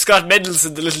 not for Scott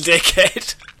Mendelson, the little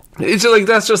dickhead. It's like,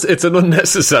 it's an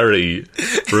unnecessary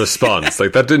response.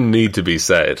 Like, that didn't need to be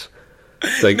said.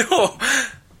 Like, no.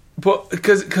 But,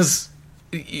 because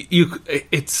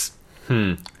it's,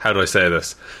 how do I say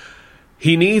this?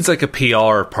 He needs like a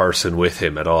PR person with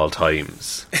him at all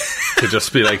times to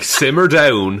just be like, simmer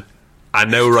down and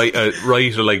now write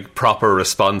a like proper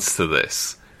response to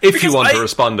this, if you want to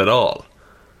respond at all.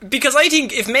 Because I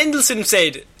think if Mendelson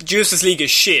said Justice League is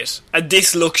shit and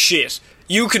this looks shit,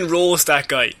 you can roast that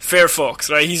guy. Fair fucks,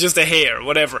 right? He's just a hair,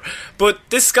 whatever. But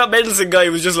this Scott Mendelson guy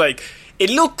was just like, it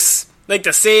looks like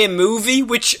the same movie,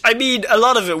 which, I mean, a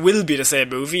lot of it will be the same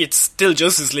movie. It's still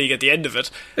Justice League at the end of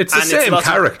it. It's the same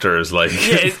characters, like.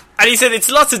 Yeah, and he said it's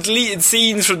lots of deleted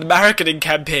scenes from the marketing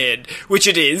campaign, which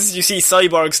it is. You see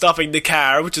Cyborg stopping the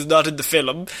car, which is not in the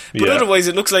film, but otherwise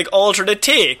it looks like alternate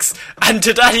takes. And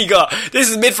to that he got, this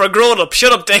is made for a grown-up,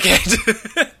 shut up,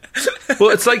 dickhead.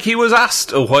 Well, it's like he was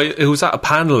asked, it was at a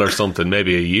panel or something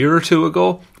maybe a year or two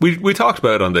ago. We talked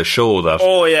about it on this show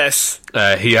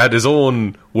that he had his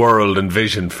own world and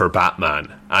vision for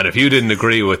Batman, and if you didn't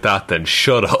agree with that, then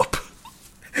shut up.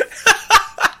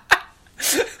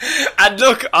 And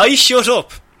look, I shut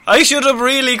up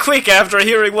really quick after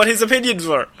hearing what his opinions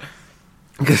were.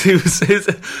 Because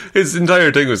his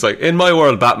entire thing was like, in my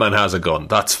world, Batman has a gun.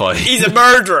 That's fine. He's a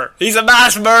murderer. He's a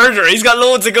mass murderer. He's got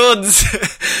loads of guns.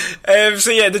 So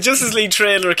yeah, the Justice League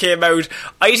trailer came out.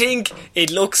 I think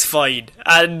it looks fine,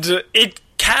 and it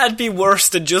can't be worse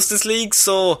than Justice League.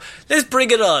 So let's bring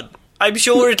it on. I'm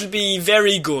sure it'll be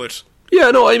very good.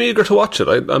 Yeah, no, I'm eager to watch it.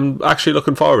 I'm actually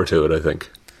looking forward to it, I think.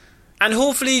 And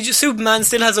hopefully Superman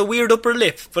still has a weird upper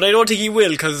lip, but I don't think he will,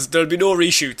 because there'll be no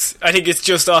reshoots. I think it's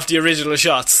just off the original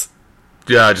shots.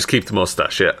 Yeah, just keep the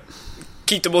moustache, yeah.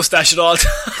 Keep the moustache at all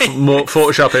times.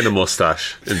 Photoshop in a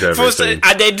moustache into every scene.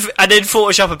 And then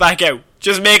Photoshop it back out.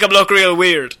 Just make him look real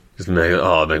weird. Make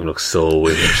him look so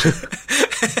weird.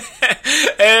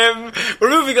 We're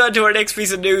moving on to our next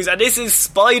piece of news, and this is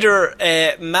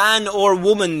Spider-Man or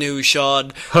Woman news,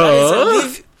 Sean.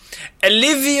 Huh?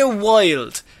 Olivia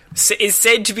Wilde is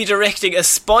said to be directing a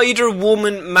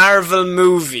Spider-Woman Marvel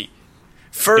movie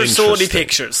for Sony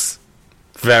Pictures.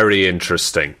 Very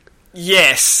interesting.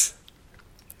 Yes.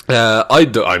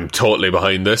 I'm totally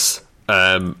behind this.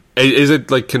 Is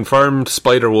it like confirmed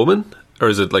Spider-Woman, or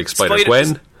is it like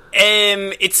Spider-Gwen?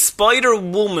 It's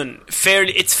Spider-Woman.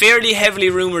 It's fairly heavily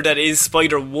rumoured that it is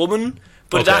Spider-Woman,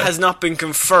 but that has not been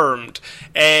confirmed.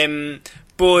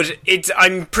 But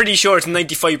I'm pretty sure it's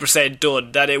 95%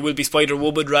 done that it will be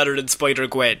Spider-Woman rather than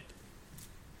Spider-Gwen.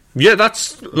 Yeah,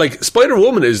 that's like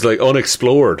Spider-Woman is like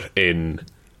unexplored in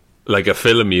like a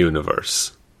film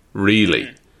universe,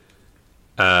 really.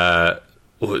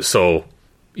 So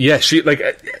yeah, she like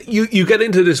you get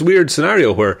into this weird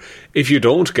scenario where if you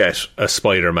don't get a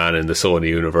Spider-Man in the Sony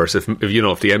universe, if you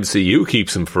know if the MCU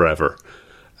keeps him forever,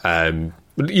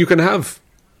 you can have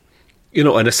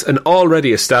an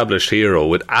already established hero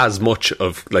with as much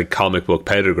of like comic book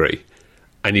pedigree,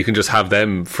 and you can just have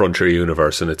them front your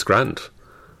universe, and it's grand.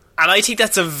 And I think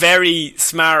that's a very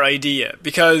smart idea,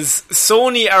 because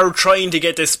Sony are trying to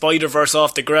get this Spider-Verse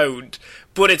off the ground,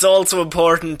 but it's also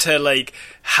important to like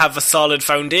have a solid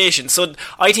foundation. So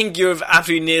I think you've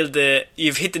absolutely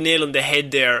you've hit the nail on the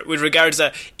head there with regards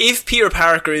to if Peter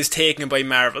Parker is taken by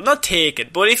Marvel, not taken,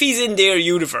 but if he's in their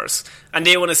universe and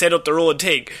they want to set up their own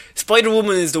thing,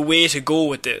 Spider-Woman is the way to go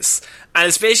with this. And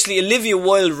especially Olivia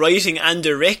Wilde writing and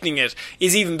directing it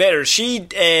is even better. She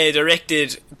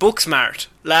directed Booksmart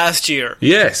last year.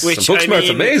 Yes, which Booksmart's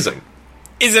amazing.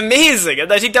 Is amazing,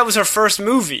 and I think that was her first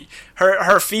movie,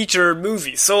 her feature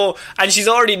movie. So, and she's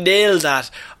already nailed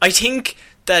that. I think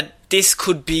that this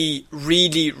could be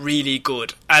really, really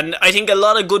good, and I think a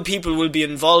lot of good people will be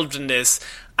involved in this,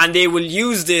 and they will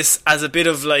use this as a bit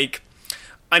of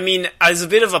as a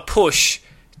bit of a push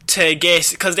to get,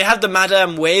 because they have the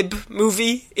Madame Web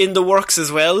movie in the works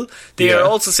as well. They are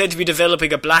also said to be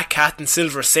developing a Black Cat and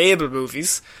Silver Sable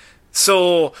movies.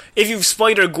 So, if you've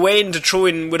Spider-Gwen to throw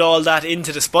in with all that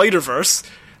into the Spider-Verse,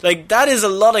 like, that is a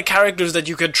lot of characters that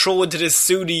you could throw into this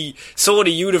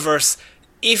Sony universe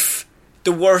if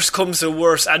the worst comes to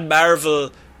worst and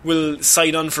Marvel will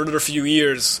sign on for another few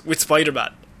years with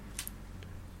Spider-Man.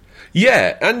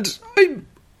 Yeah, and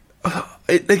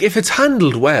if it's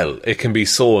handled well, it can be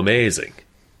so amazing,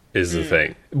 is the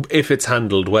thing. If it's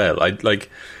handled well.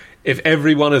 If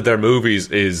every one of their movies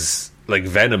is like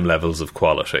Venom levels of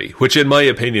quality, which in my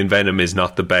opinion Venom is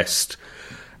not the best.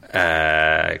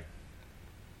 The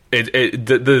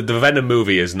Venom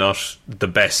movie is not the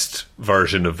best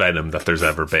version of Venom that there's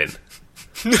ever been.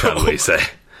 No. Shall we say?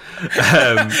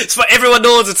 Everyone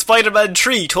knows it's Spider-Man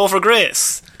 3, Topher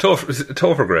Grace.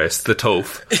 Topher Grace, the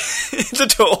Toph. The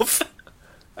Toph.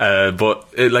 But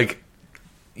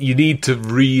you need to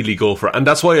really go for it, and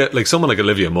that's why someone like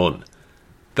Olivia Munn.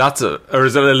 Or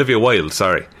is it Olivia Wilde?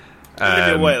 Sorry.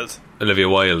 Olivia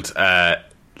Wilde.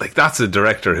 That's a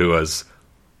director who has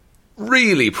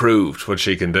really proved what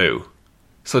she can do.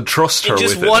 So trust her with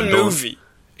it.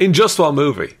 In just one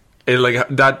movie.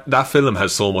 That film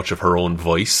has so much of her own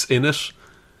voice in it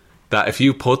that if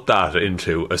you put that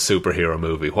into a superhero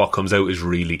movie, what comes out is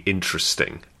really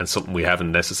interesting and something we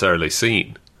haven't necessarily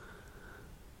seen.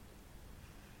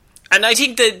 And I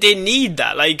think that they need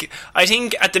that. I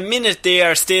think at the minute they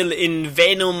are still in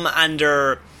Venom and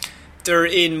they're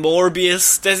in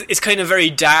Morbius. It's kind of very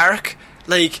dark.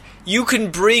 You can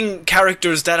bring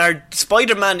characters that are...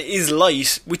 Spider-Man is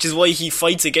light, which is why he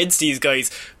fights against these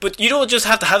guys. But you don't just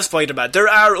have to have Spider-Man. There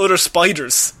are other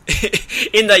spiders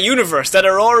in that universe that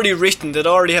are already written, that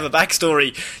already have a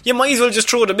backstory. You might as well just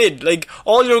throw them in.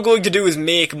 All you're going to do is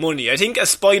make money. I think a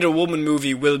Spider-Woman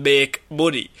movie will make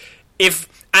money. If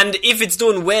it's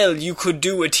done well, you could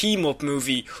do a team-up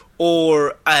movie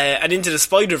or an Into the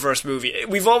Spider-Verse movie.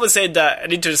 We've always said that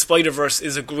an Into the Spider-Verse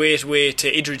is a great way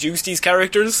to introduce these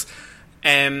characters.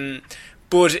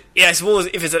 But I suppose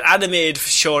if it's an animated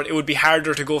short, it would be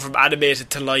harder to go from animated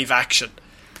to live action.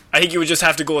 I think you would just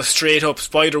have to go a straight-up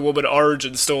Spider-Woman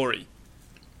origin story.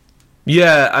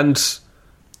 Yeah, and see,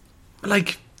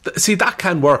 that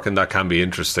can work and that can be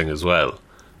interesting as well.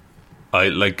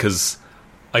 Because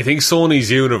I think Sony's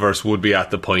universe would be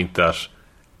at the point that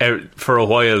for a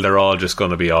while they're all just going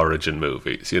to be origin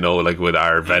movies, with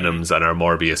our Venoms and our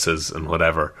Morbiuses and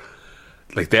whatever.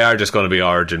 They are just going to be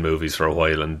origin movies for a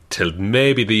while until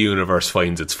maybe the universe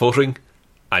finds its footing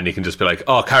and you can just be like,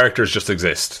 oh, characters just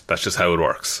exist. That's just how it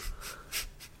works.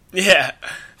 Yeah.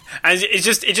 And it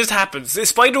just happens.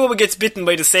 Spider-Woman gets bitten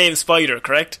by the same spider,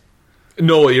 correct?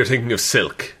 No, you're thinking of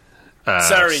Silk.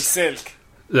 Sorry, Silk.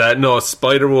 No,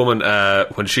 Spider-Woman,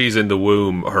 when she's in the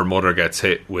womb, her mother gets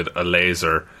hit with a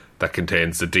laser that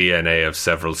contains the DNA of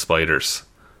several spiders.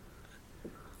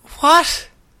 What?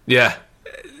 Yeah.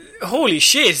 Holy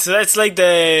shit, so that's like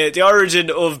the origin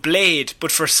of Blade,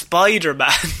 but for Spider-Man.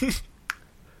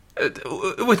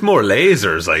 With more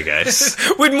lasers, I guess.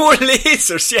 With more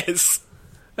lasers, yes.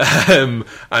 And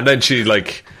then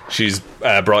she's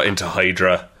brought into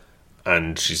Hydra,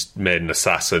 and she's made an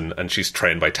assassin, and she's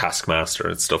trained by Taskmaster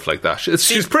and stuff like that.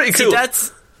 She's pretty cool.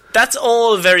 That's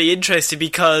all very interesting,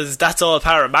 because that's all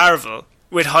part of Marvel,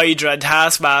 with Hydra and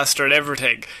Taskmaster and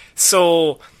everything.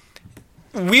 So,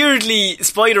 weirdly,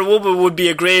 Spider-Woman would be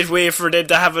a great way for them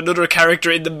to have another character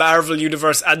in the Marvel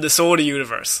universe and the Sony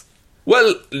universe.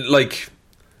 Well,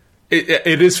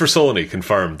 it is for Sony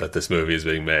confirmed that this movie is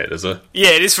being made, is it? Yeah,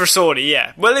 it is for Sony,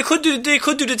 yeah. Well, they could do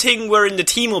the thing where in the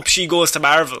team-up she goes to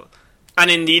Marvel, and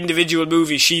in the individual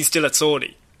movie she's still at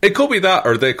Sony. It could be that,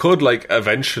 or they could,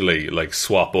 eventually,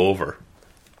 swap over.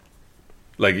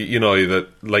 That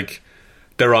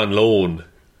they're on loan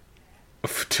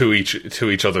to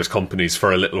each other's companies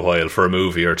for a little while, for a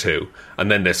movie or two,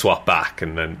 and then they swap back,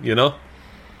 and then,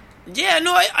 Yeah,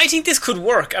 no, I think this could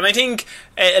work, and I think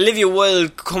Olivia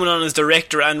Wilde coming on as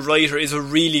director and writer is a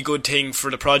really good thing for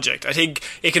the project. I think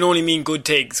it can only mean good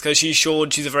things, because she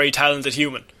showed she's a very talented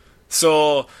human.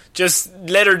 So, just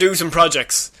let her do some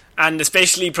projects, and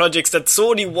especially projects that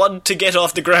Sony want to get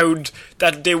off the ground,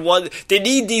 that they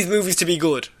need these movies to be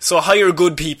good, so hire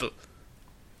good people.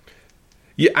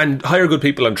 Yeah, and hire good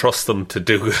people and trust them to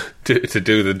do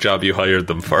the job you hired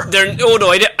them for.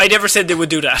 I never said they would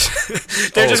do that.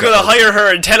 They're just going to hire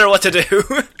her and tell her what to do.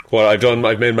 Well,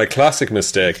 I've made my classic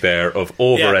mistake there of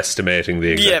overestimating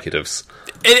the executives.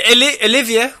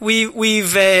 Olivia,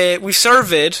 we've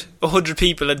surveyed 100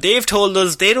 people, and they've told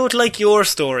us they don't like your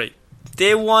story.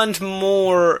 They want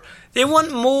more. They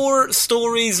want more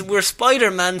stories where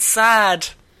Spider-Man's sad.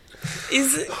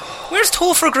 Where's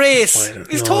Topher Grace?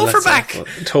 Is Topher back?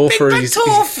 Topher,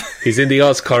 he's in the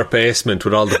Oscorp basement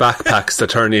with all the backpacks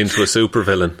that turn you into a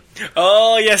supervillain.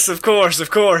 Oh yes, of course.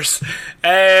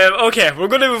 Okay, we're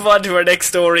going to move on to our next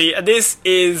story, and this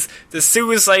is the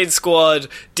Suicide Squad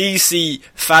DC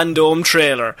Fandome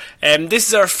trailer. This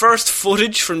is our first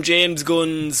footage from James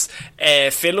Gunn's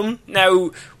film.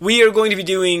 Now, we are going to be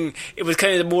doing, it was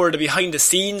kind of more the behind the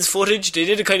scenes footage. They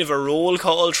did a kind of a roll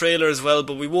call trailer as well,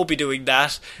 but we won't be doing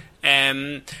that.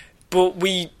 The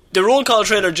roll call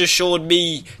trailer just showed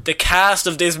me the cast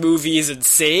of this movie is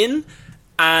insane.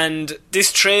 And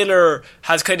this trailer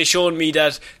has kind of shown me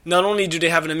that not only do they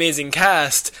have an amazing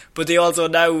cast, but they also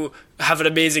now have an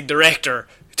amazing director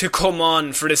to come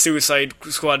on for the Suicide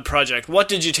Squad project. What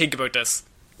did you think about this?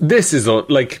 This is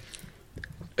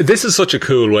such a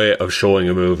cool way of showing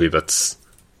a movie that's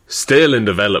still in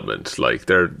development.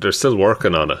 They're still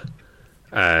working on it.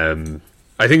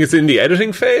 I think it's in the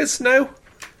editing phase now.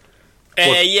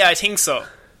 Yeah, I think so.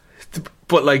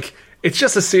 But it's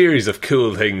just a series of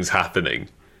cool things happening.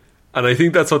 And I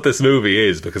think that's what this movie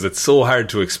is, because it's so hard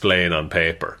to explain on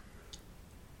paper.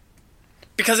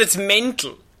 Because it's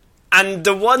mental. And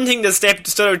the one thing that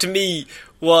stood out to me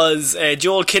was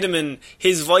Joel Kinnaman,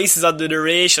 his voice is on the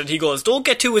narration. He goes, don't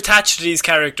get too attached to these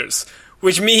characters.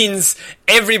 Which means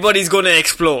everybody's going to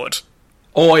explode.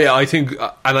 Oh yeah, I think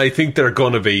they're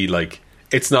going to be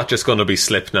it's not just going to be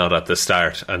Slipknot at the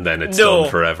start and then it's done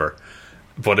forever.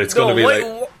 But it's going to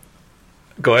be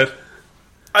Go ahead.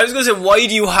 I was going to say, why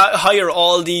do you hire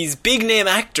all these big name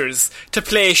actors to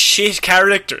play shit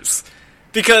characters?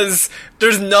 Because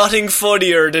there's nothing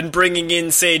funnier than bringing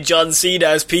in, say, John Cena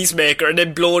as Peacemaker and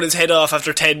then blowing his head off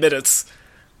after 10 minutes.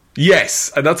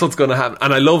 Yes, and that's what's going to happen.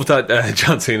 And I love that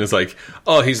John Cena's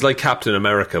he's like Captain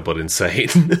America but insane.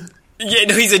 Yeah,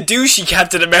 no, he's a douchey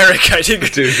Captain America, I think.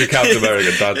 Douchey Captain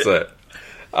America, that's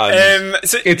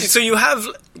it. So you have...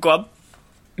 Go on.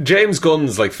 James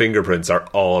Gunn's fingerprints are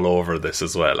all over this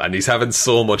as well, and he's having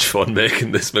so much fun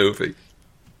making this movie.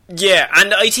 Yeah,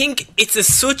 and I think it's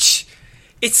such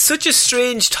a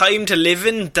strange time to live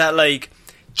in that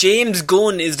James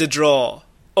Gunn is the draw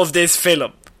of this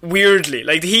film. Weirdly,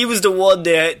 he was the one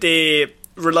they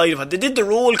relied upon. They did the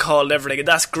roll call and everything, and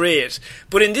that's great.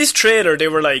 But in this trailer, they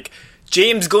were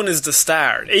James Gunn is the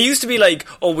star. It used to be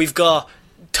we've got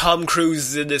Tom Cruise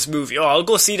is in this movie. Oh, I'll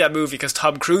go see that movie because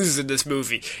Tom Cruise is in this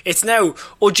movie. It's now,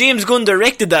 James Gunn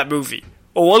directed that movie.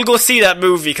 Oh, I'll go see that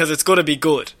movie because it's going to be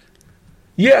good.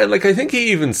 Yeah, I think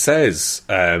he even says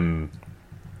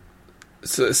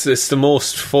it's the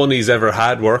most fun he's ever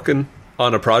had working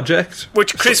on a project.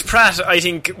 Which Chris Pratt, I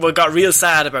think, got real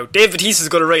sad about. Dave Bautista's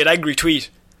going to write an angry tweet.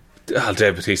 Well,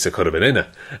 Dave Bautista could have been in it.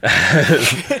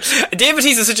 Dave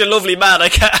Bautista's such a lovely man. I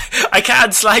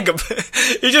can't slag him.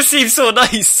 He just seems so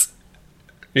nice.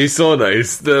 He's so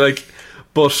nice.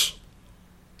 But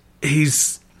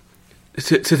he's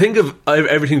to think of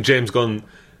everything James Gunn.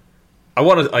 I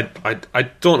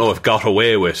don't know if got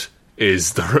away with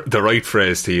is the right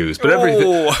phrase to use. But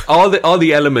everything, all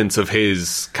the elements of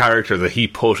his character that he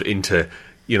put into,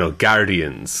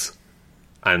 Guardians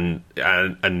and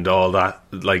all that,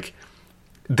 like,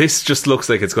 this just looks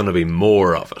like it's going to be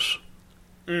more of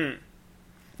it.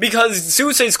 Because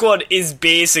Suicide Squad is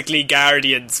basically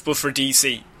Guardians, but for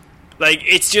DC. Like,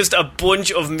 it's just a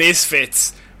bunch of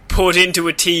misfits put into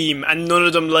a team, and none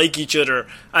of them like each other,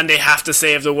 and they have to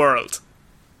save the world.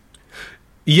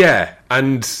 Yeah,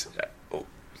 and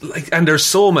there's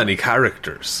so many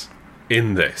characters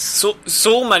in this.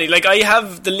 So many. Like, I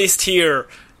have the list here.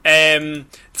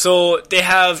 So they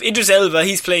have Idris Elba,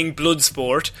 he's playing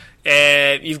Bloodsport.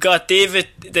 You've got David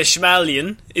the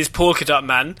Schmalian is Polka Dot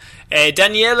Man.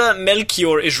 Daniela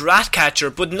Melchior is Ratcatcher,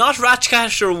 but not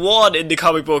Ratcatcher 1 in the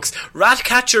comic books.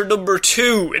 Ratcatcher number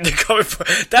 2 in the comic book.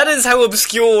 That is how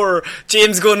obscure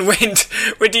James Gunn went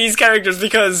with these characters,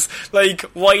 because, like,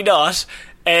 why not?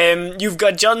 You've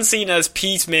got John Cena as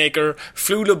Peacemaker,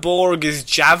 Flula Borg is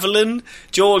Javelin,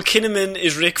 Joel Kinnaman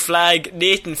is Rick Flag,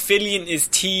 Nathan Fillion is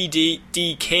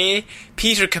TDK,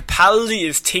 Peter Capaldi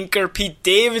is Tinker, Pete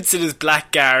Davidson is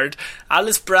Blackguard,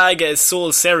 Alice Braga is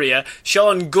Sol Seria,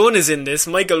 Sean Gunn is in this,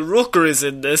 Michael Rooker is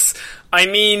in this. I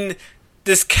mean,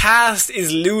 this cast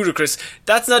is ludicrous.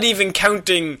 That's not even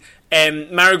counting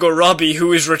Margot Robbie,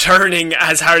 who is returning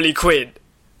as Harley Quinn.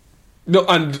 No,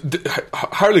 and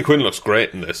Harley Quinn looks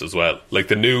great in this as well. Like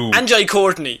the new... And Jai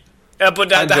Courtney. But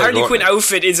the Harley Quinn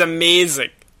outfit is amazing.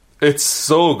 It's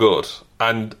so good.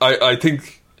 And I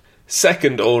think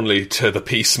second only to the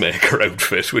Peacemaker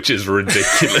outfit, which is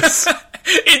ridiculous.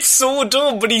 It's so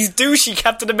dumb, but he's douchey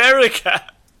Captain America.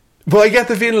 But I get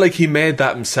the feeling like he made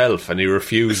that himself and he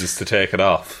refuses to take it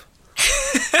off.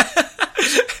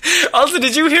 Also,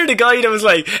 did you hear the guy that was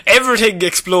like, everything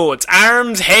explodes?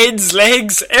 Arms, heads,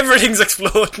 legs, everything's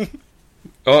exploding.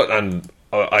 Oh, and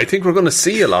I think we're going to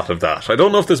see a lot of that. I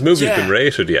don't know if this movie's been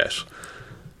rated yet.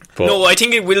 But no, I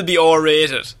think it will be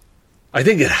R-rated. I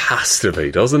think it has to be,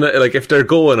 doesn't it? Like, if they're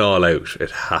going all out,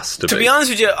 it has to be. To be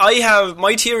honest with you,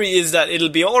 my theory is that it'll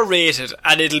be R-rated,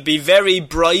 and it'll be very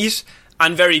bright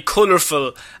and very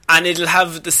colourful, and it'll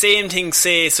have the same thing,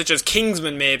 say, such as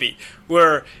Kingsman maybe,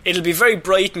 where it'll be very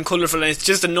bright and colourful and it's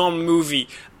just a normal movie,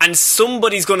 and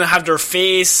somebody's going to have their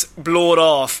face blown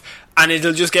off, and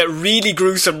it'll just get really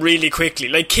gruesome really quickly,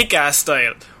 like Kick-Ass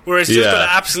style, where it's just going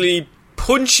to absolutely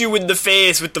punch you in the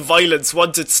face with the violence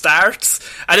once it starts,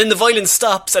 and then the violence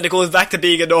stops and it goes back to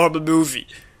being a normal movie.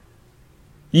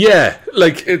 Yeah,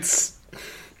 like, it's...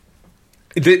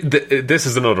 This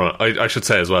is another one, I should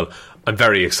say as well. I'm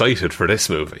very excited for this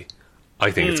movie.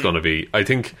 I think it's going to be... I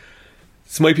think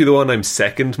this might be the one I'm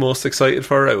second most excited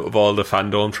for out of all the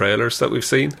Fandome trailers that we've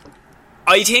seen.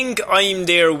 I think I'm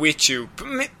there with you.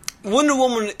 Wonder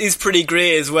Woman is pretty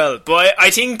great as well, but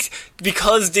I think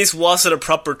because this wasn't a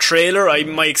proper trailer,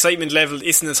 my excitement level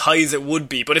isn't as high as it would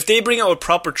be. But if they bring out a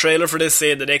proper trailer for this,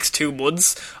 say, in the next 2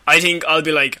 months, I think I'll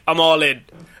be like, I'm all in.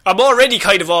 I'm already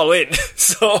kind of all in.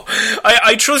 So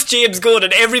I trust James Gunn,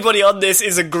 and everybody on this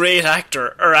is a great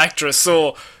actor or actress,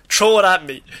 so throw it at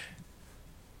me.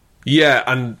 Yeah,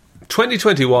 and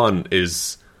 2021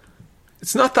 it's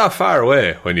not that far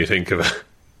away when you think of it.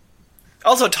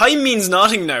 Also, time means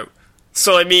nothing now.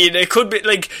 So, I mean, it could be,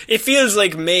 like, it feels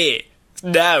like May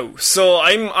now. So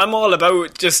I'm all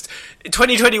about just,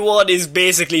 2021 is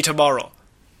basically tomorrow.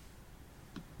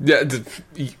 Yeah,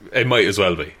 it might as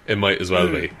well be. It might as well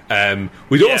be.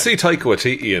 We don't see Taika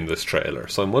Waititi in this trailer,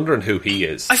 so I'm wondering who he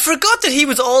is. I forgot that he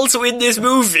was also in this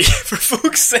movie, for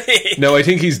fuck's sake. No, I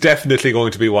think he's definitely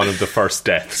going to be one of the first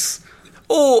deaths.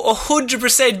 Oh,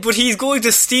 100%, but he's going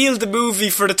to steal the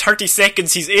movie for the 30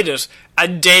 seconds he's in it,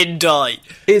 and then die.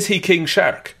 Is he King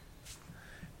Shark?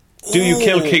 Do you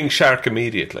kill King Shark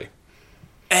immediately?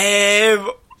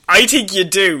 I think you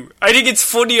do. I think it's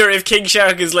funnier if King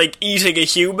Shark is like eating a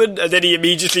human and then he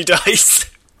immediately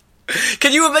dies.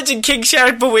 Can you imagine King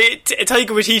Shark but with Taika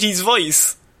Waititi's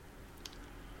voice?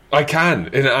 I can,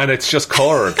 and it's just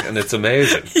Korg, and it's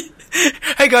amazing.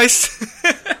 Hey guys.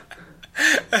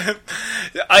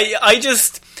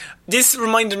 This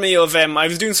reminded me of, I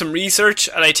was doing some research,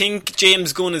 and I think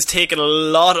James Gunn has taken a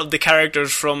lot of the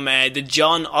characters from the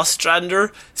John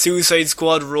Ostrander Suicide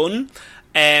Squad run.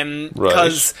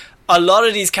 Because a lot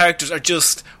of these characters are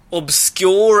just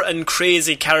obscure and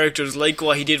crazy characters, like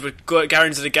what he did with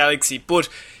Guardians of the Galaxy, but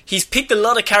he's picked a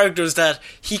lot of characters that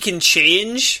he can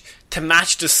change to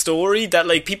match the story that,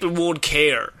 like, people won't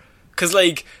care, because,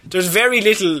 like, there's very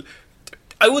little.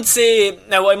 I would say,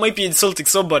 now I might be insulting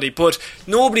somebody, but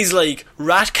nobody's like,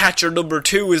 Ratcatcher number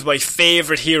 2 is my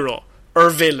favourite hero or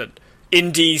villain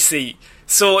in DC.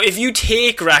 So if you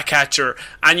take Ratcatcher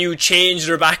and you change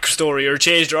their backstory or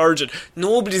change their origin,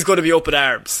 nobody's going to be up in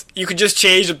arms. You can just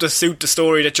change them to suit the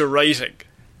story that you're writing.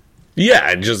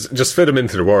 Yeah, and just fit them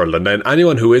into the world, and then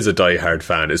anyone who is a diehard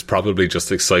fan is probably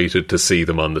just excited to see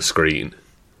them on the screen.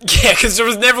 Yeah, because there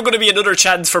was never going to be another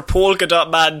chance for Polka Dot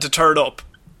Man to turn up.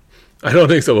 I don't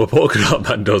think so, but Polka Dot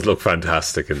Man does look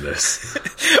fantastic in this.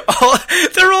 Oh,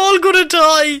 they're all going to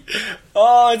die.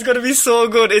 Oh, it's going to be so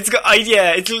good. It's going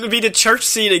to be the church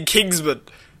scene in Kingsman,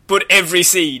 but every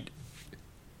scene.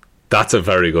 That's a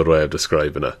very good way of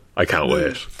describing it. I can't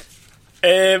wait.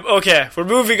 Okay, we're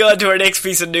moving on to our next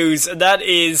piece of news, and that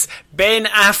is Ben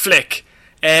Affleck,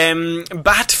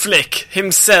 Batflick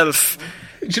himself.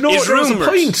 Do you know what? There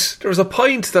was a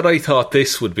point that I thought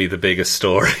this would be the biggest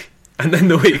story, and then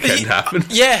the weekend happened.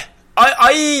 Yeah.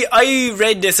 I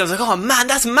read this, I was like, oh man,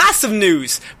 that's massive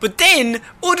news. But then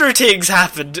other things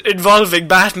happened involving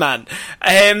Batman.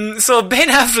 So Ben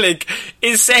Affleck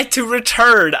is set to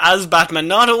return as Batman,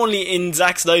 not only in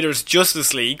Zack Snyder's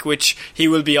Justice League, which he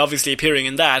will be obviously appearing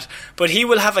in that, but he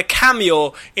will have a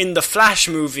cameo in the Flash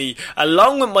movie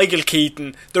along with Michael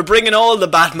Keaton. They're bringing all the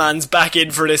Batmans back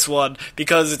in for this one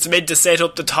because it's meant to set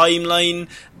up the timeline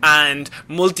and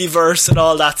multiverse and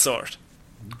all that sort.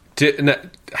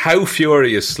 How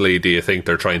furiously do you think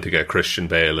they're trying to get Christian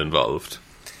Bale involved?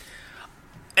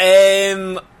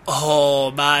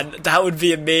 Oh man, that would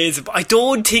be amazing. But I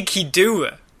don't think he'd do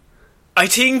it. I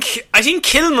think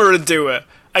Kilmer would do it.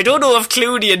 I don't know if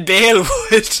Clooney and Bale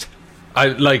would.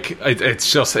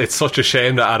 It's such a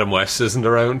shame that Adam West isn't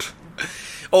around.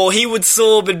 Oh, he would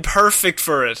so have been perfect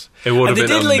for it. It would have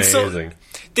been amazing.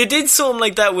 They did something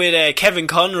like that with Kevin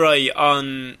Conroy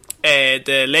on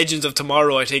the Legends of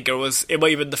Tomorrow, I think, it might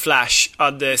have been The Flash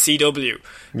on the CW.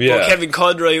 Yeah. But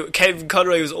Kevin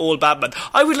Conroy was old Batman.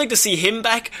 I would like to see him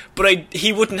back, but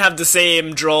he wouldn't have the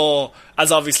same draw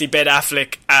as obviously Ben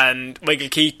Affleck and Michael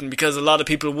Keaton, because a lot of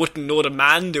people wouldn't know the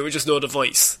man, they would just know the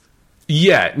voice.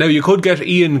 Yeah, now you could get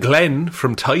Ian Glenn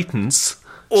from Titans.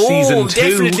 Oh, Season 2.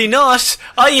 Definitely not.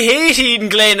 I hate Ian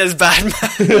Glenn as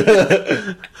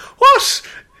Batman. What?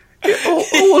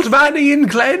 Old man Ian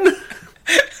Glenn?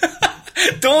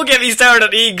 Don't get me started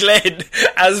on Ian Glenn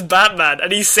as Batman,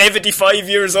 and he's 75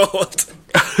 years old.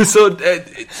 So,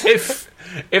 if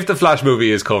the Flash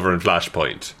movie is covering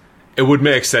Flashpoint, it would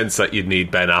make sense that you'd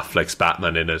need Ben Affleck's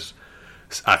Batman in it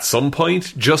at some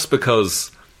point, just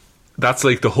because that's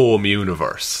like the home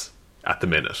universe at the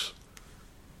minute.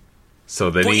 So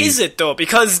they need... is it though?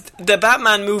 Because the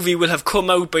Batman movie will have come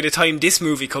out by the time this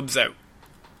movie comes out.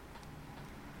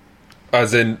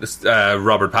 As in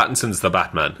Robert Pattinson's The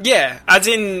Batman? Yeah, as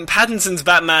in Pattinson's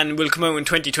Batman will come out in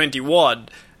 2021,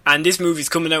 and this movie's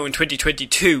coming out in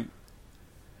 2022.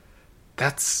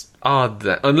 That's odd.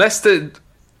 Unless the...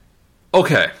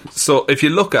 Okay, so if you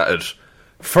look at it,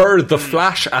 for The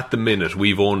Flash at the minute,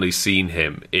 we've only seen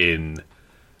him in,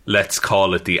 let's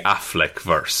call it the Affleck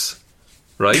verse,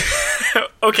 right?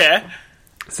 Okay.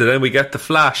 So then we get The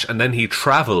Flash, and then he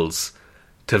travels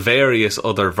to various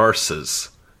other verses.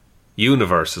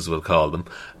 Universes, we'll call them,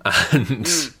 and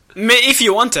if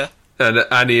you want to,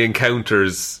 and he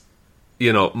encounters,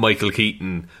 Michael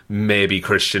Keaton, maybe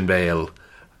Christian Bale,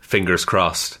 fingers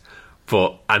crossed.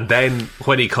 And then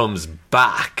when he comes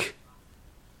back,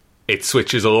 it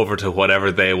switches over to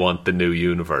whatever they want the new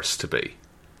universe to be.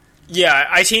 Yeah,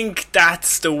 I think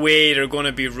that's the way they're going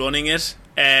to be running it.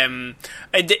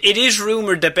 It is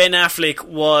rumoured that Ben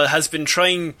Affleck has been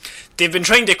trying... They've been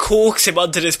trying to coax him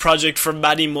onto this project for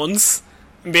many months.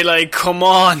 And be like, come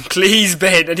on, please,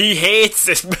 Ben. And he hates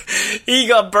it. He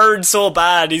got burned so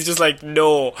bad, he's just like,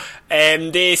 no.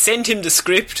 They sent him the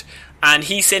script, and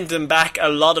he sent them back a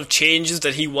lot of changes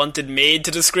that he wanted made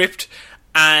to the script.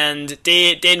 And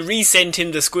they then resent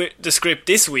him the script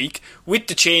this week with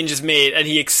the changes made, and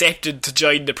he accepted to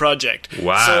join the project.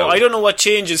 Wow. So I don't know what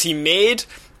changes he made,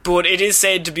 but it is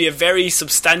said to be a very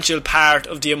substantial part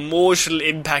of the emotional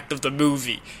impact of the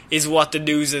movie, is what the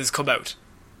news has come out.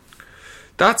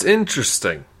 That's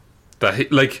interesting.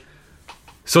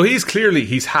 So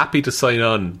he's happy to sign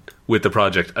on with the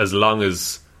project as long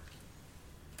as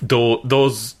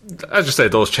those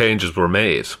changes were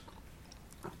made.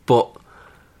 But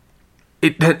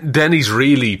then he's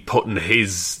really putting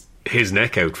his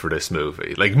neck out for this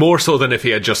movie. Like, more so than if he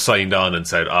had just signed on and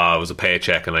said, it was a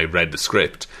paycheck and I read the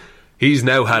script. He's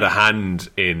now had a hand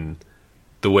in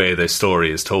the way the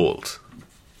story is told.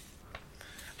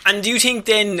 And do you think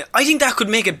then... I think that could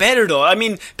make it better, though. I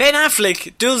mean, Ben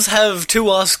Affleck does have 2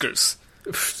 Oscars.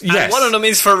 Yes. And one of them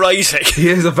is for writing. He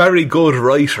is a very good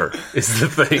writer, is the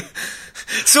thing.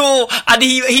 So, and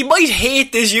he might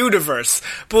hate this universe,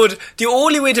 but the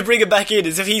only way to bring it back in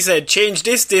is if he said, change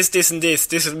this, and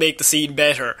this will make the scene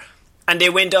better. And they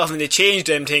went off and they changed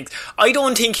them things. I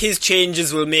don't think his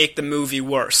changes will make the movie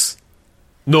worse.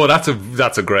 No, that's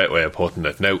a great way of putting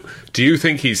it. Now, do you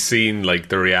think he's seen like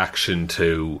the reaction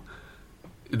to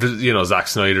Zack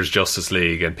Snyder's Justice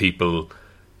League and people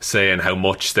saying how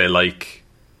much they like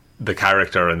the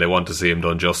character and they want to see him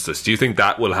done justice? Do you think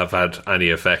that will have had any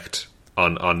effect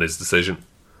on his decision?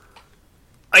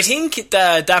 I think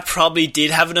that probably did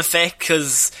have an effect,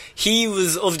 because he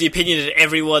was of the opinion that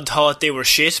everyone thought they were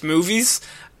shit movies,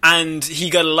 and he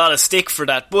got a lot of stick for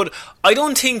that. But I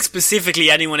don't think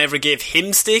specifically anyone ever gave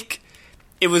him stick.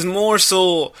 It was more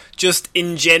so just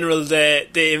in general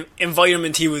the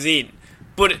environment he was in.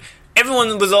 But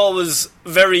everyone was always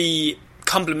very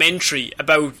complimentary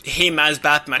about him as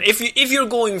Batman. If you're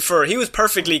going for, he was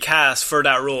perfectly cast for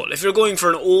that role. If you're going for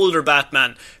an older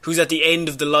Batman who's at the end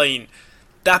of the line,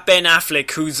 that Ben Affleck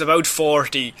who's about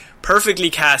 40, perfectly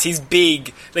cast. He's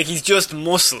big, like he's just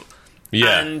muscle.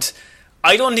 Yeah. And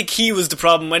I don't think he was the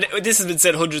problem. When this has been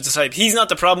said hundreds of times, he's not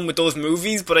the problem with those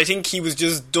movies, but I think he was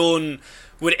just done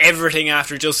with everything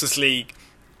after Justice League,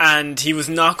 and he was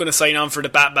not going to sign on for the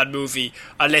Batman movie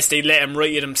unless they let him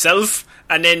write it himself.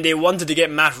 And then they wanted to get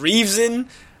Matt Reeves in,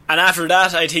 and after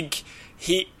that I think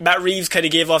Matt Reeves kind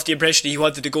of gave off the impression he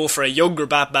wanted to go for a younger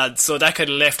Batman, so that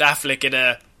kind of left Affleck in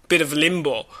a bit of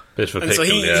limbo. So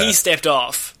he stepped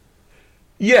off.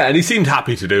 Yeah, and he seemed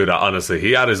happy to do that, honestly.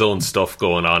 He had his own stuff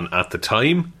going on at the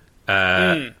time,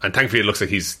 and thankfully it looks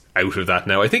like he's out of that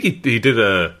now. I think he did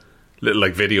a little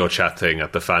like video chat thing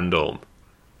at the Fandome,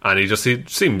 and he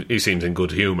seemed in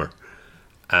good humour.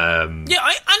 I'm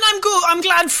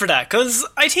glad for that, because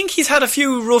I think he's had a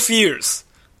few rough years,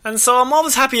 and so I'm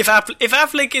always happy if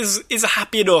Affleck is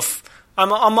happy enough.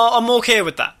 I'm okay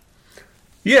with that.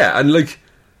 Yeah, and like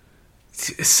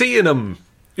seeing him,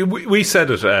 we said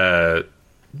it.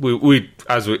 We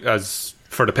as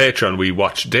for the Patreon, we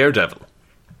watched Daredevil,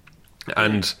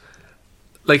 and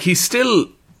like he said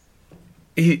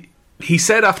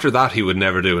after that he would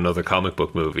never do another comic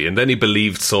book movie, and then he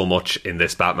believed so much in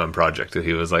this Batman project that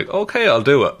he was like, okay, I'll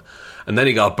do it, and then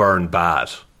he got burned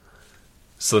bad.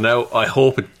 So now I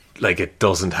hope it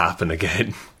doesn't happen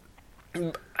again.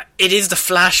 It is the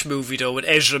Flash movie though with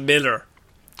Ezra Miller.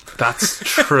 That's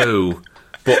true,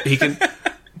 but he can.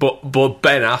 But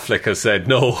Ben Affleck has said,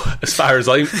 no, as far as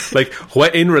I'm... Like,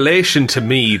 in relation to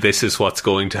me, this is what's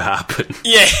going to happen.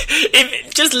 Yeah,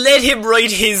 just let him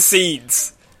write his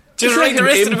scenes. Just write the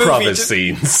rest of the movie.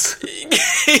 Scenes.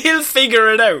 He'll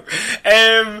figure it out.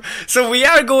 So we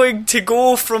are going to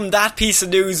go from that piece of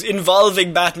news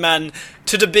involving Batman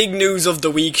to the big news of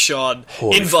the week, Sean.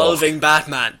 Holy involving fuck.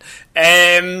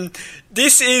 Batman.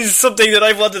 This is something that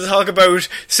I've wanted to talk about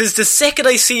since the second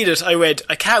I seen it. I went,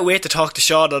 I can't wait to talk to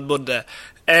Sean on Monday.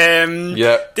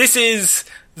 This is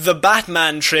the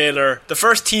Batman trailer. The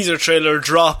first teaser trailer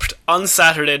dropped on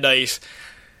Saturday night.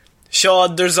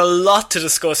 Sean, there's a lot to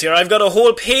discuss here. I've got a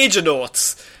whole page of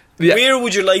notes. Yeah. Where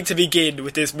would you like to begin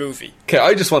with this movie? Okay,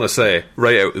 I just want to say,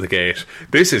 right out of the gate,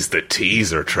 this is the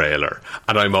teaser trailer,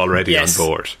 and I'm already on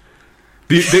board.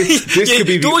 This could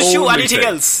be the don't only show anything thing.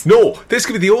 else. No, this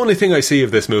could be the only thing I see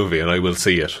of this movie, and I will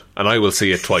see it. And I will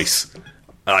see it twice.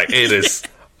 It is...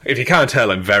 If you can't tell,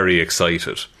 I'm very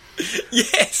excited.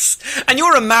 Yes, and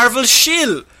you're a Marvel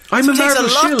shill. I'm a Marvel shill. It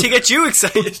takes a lot to get you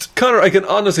excited. Connor, I can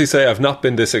honestly say I've not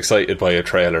been this excited by a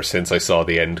trailer since I saw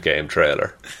the Endgame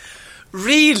trailer.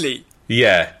 Really?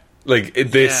 Yeah. Like,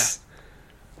 this...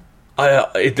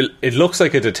 It looks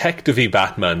like a detective-y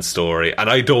Batman story, and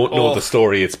I don't know the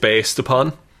story it's based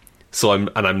upon, so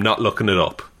I'm not looking it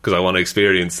up because I want to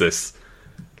experience this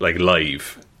like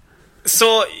live.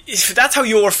 So if that's how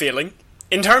you're feeling,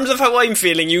 in terms of how I'm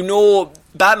feeling,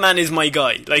 Batman is my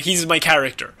guy. Like, he's my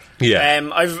character.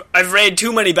 Yeah. I've read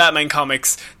too many Batman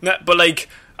comics, but like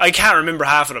I can't remember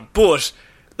half of them. But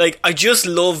like, I just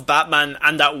love Batman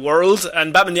and that world,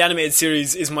 and Batman the Animated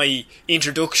Series is my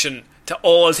introduction to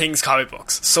all things comic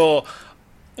books. So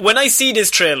when I see this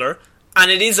trailer,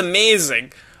 and it is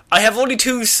amazing, I have only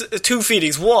two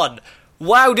feelings. One,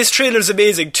 wow, this trailer's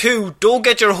amazing. Two, don't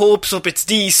get your hopes up, it's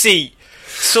DC.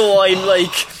 So I'm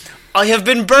like, I have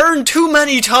been burned too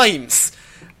many times,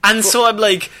 and so I'm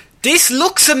like, this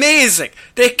looks amazing,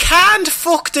 they can't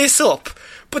fuck this up.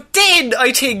 But then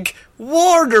I think,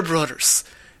 Warner Brothers,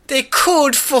 they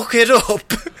could fuck it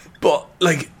up. But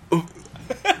like,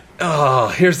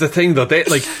 here's the thing though,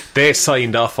 they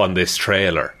signed off on this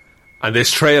trailer, and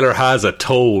this trailer has a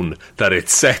tone that it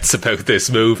sets about this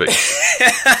movie.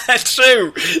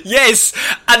 True, yes.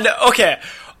 And okay,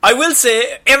 I will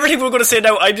say, everything we're going to say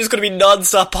now, I'm just going to be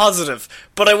non-stop positive.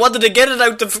 But I wanted to get it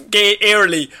out the gate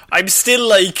early. I'm still,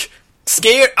 like,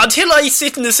 scared until I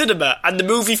sit in the cinema and the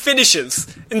movie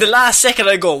finishes. In the last second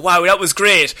I go, wow, that was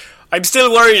great. I'm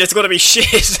still worried it's going to be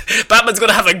shit. Batman's going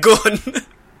to have a gun.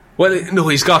 Well, no,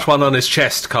 he's got one on his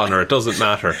chest, Connor. It doesn't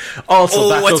matter.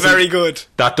 Also, it's very good.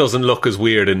 That doesn't look as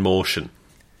weird in motion.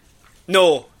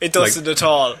 No, it doesn't at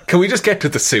all. Can we just get to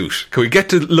the suit? Can we get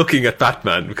to looking at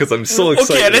Batman? Because I'm so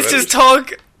excited.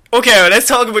 Okay, let's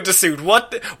talk about the suit.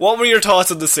 What were your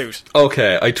thoughts on the suit?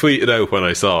 Okay, I tweeted out when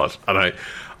I saw it, and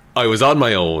I was on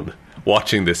my own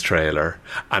watching this trailer,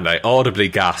 and I audibly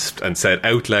gasped and said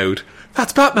out loud,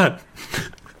 "That's Batman!"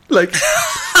 Like,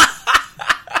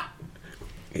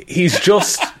 he's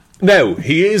just... Now,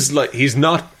 he's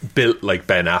not built like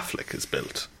Ben Affleck is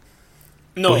built.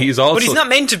 No, but he's not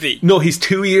meant to be. No, he's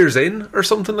 2 years in or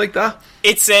something like that.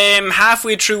 It's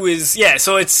halfway through his... Yeah,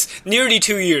 so it's nearly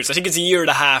 2 years. I think it's a year and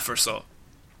a half or so.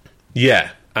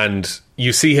 Yeah, and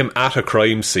you see him at a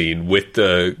crime scene with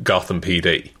the Gotham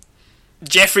PD.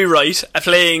 Jeffrey Wright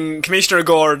playing Commissioner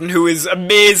Gordon, who is an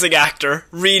amazing actor,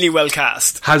 really well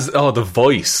cast. The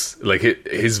voice. Like,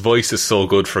 his voice is so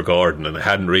good for Gordon, and I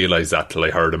hadn't realised that till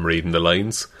I heard him reading the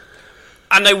lines.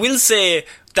 And I will say,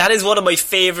 that is one of my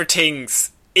favourite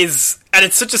things, and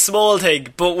it's such a small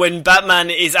thing, but when Batman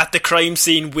is at the crime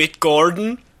scene with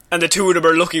Gordon, and the two of them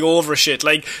are looking over shit,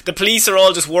 like, the police are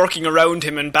all just working around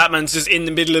him, and Batman's just in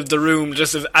the middle of the room,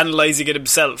 just analysing it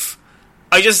himself.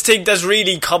 I just think that's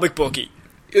really comic booky.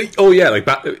 Oh yeah, like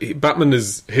Batman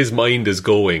his mind is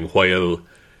going while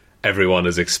everyone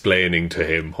is explaining to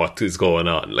him what is going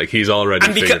on. Like, he's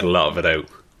already figured a lot of it out.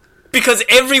 Because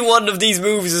every one of these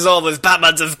movies is always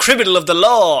Batman's a criminal of the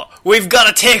law. We've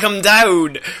got to take him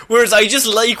down. Whereas I just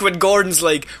like when Gordon's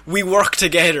like, we work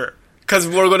together because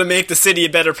we're going to make the city a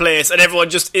better place, and everyone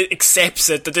just accepts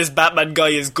it that this Batman guy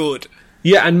is good.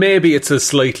 Yeah, and maybe it's a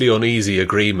slightly uneasy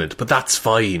agreement, but that's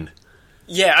fine.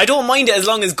 Yeah, I don't mind it as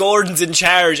long as Gordon's in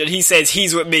charge and he says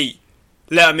he's with me.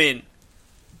 Let him in.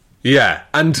 Yeah,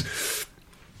 and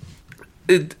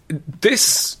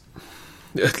this...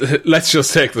 Let's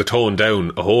just take the tone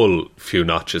down a whole few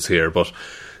notches here, but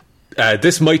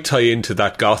this might tie into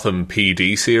that Gotham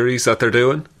PD series that they're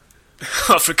doing.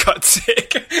 Oh, for God's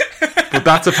sake. But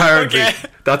that's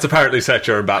apparently set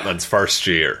during Batman's first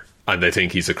year, and they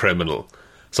think he's a criminal.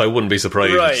 So I wouldn't be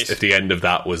surprised if the end of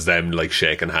that was them, like,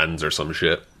 shaking hands or some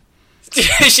shit.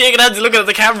 Shaking hands and looking at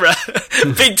the camera.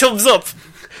 Big thumbs up.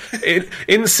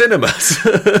 In cinemas.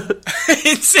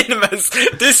 In cinemas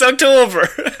this October.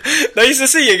 Nice to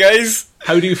see you guys.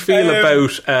 How do you feel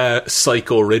about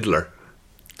Psycho Riddler?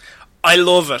 I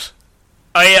love it.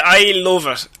 I love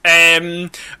it.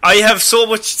 I have so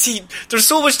much... See, there's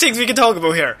so much things we can talk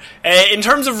about here. In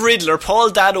terms of Riddler,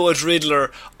 Paul Dano as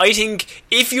Riddler, I think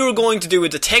if you're going to do a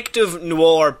detective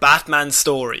noir Batman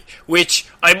story, which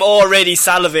I'm already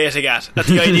salivating at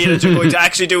the idea that you're going to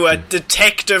actually do a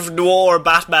detective noir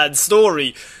Batman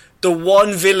story, the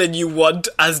one villain you want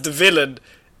as the villain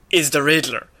is the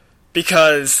Riddler.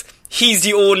 Because he's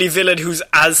the only villain who's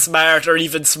as smart or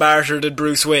even smarter than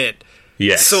Bruce Wayne.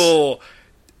 Yes. So...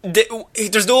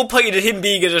 there's no point in him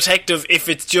being a detective if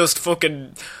it's just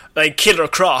fucking like Killer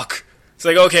Croc. It's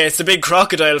like, okay, it's the big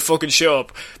crocodile fucking show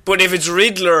up. But if it's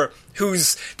Riddler,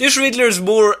 this Riddler's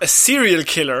more a serial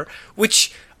killer,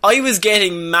 which I was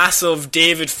getting massive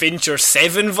David Fincher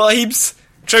 7 vibes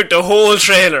throughout the whole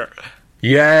trailer.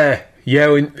 Yeah,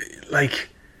 like,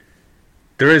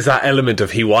 there is that element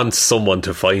of he wants someone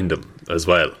to find him as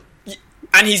well.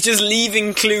 And he's just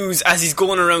leaving clues as he's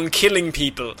going around killing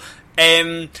people.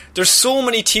 There's so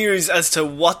many theories as to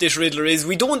what this Riddler is.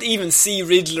 We don't even see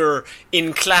Riddler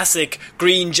in classic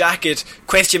green jacket,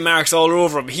 question marks all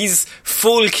over him. He's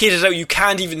full kitted out, you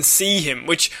can't even see him,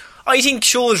 which I think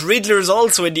shows Riddler's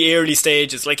also in the early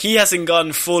stages. Like, he hasn't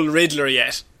gone full Riddler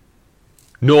yet.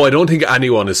 No, I don't think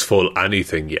anyone is full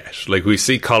anything yet. Like, we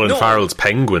see Colin Farrell's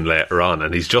Penguin later on,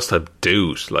 and he's just a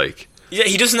dude, like... Yeah,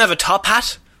 he doesn't have a top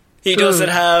hat. He doesn't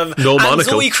have... No monocle. And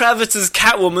Zoe Kravitz's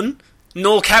Catwoman...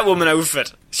 No Catwoman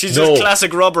outfit. She's just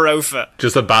classic rubber outfit.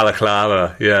 Just a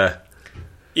balaclava, yeah.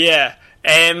 Yeah.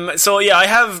 So yeah, I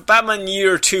have Batman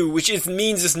Year 2, which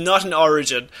means it's not an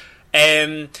origin.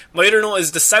 My other note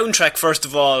is the soundtrack, first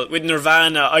of all, with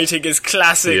Nirvana, I think is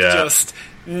classic, just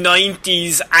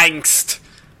 90s angst.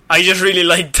 I just really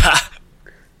like that.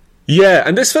 Yeah,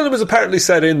 and this film is apparently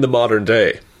set in the modern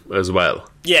day as well.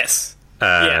 Yes.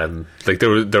 Like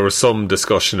there was some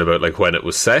discussion about like when it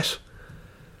was set.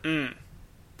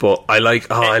 But I like,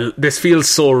 this feels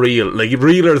so real, like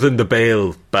realer than the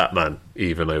Bale Batman,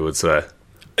 even, I would say.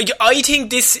 I think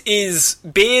this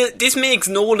makes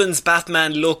Nolan's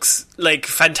Batman looks like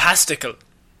fantastical,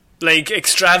 like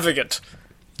extravagant.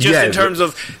 Just in terms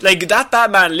of, like, that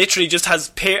Batman literally just has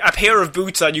a pair of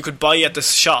boots on you could buy at the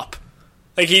shop.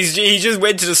 Like, he just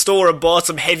went to the store and bought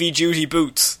some heavy-duty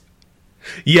boots.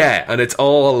 Yeah, and it's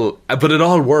all... But it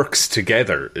all works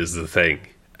together, is the thing.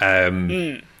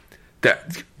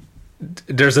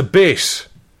 There's a bit,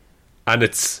 and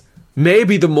it's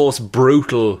maybe the most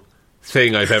brutal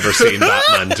thing I've ever seen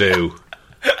Batman do.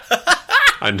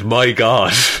 And my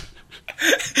God...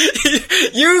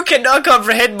 You cannot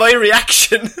comprehend my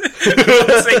reaction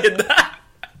saying that.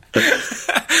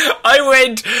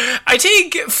 I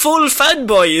think full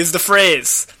fanboy is the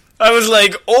phrase. I was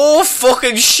like, oh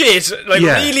fucking shit, like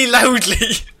really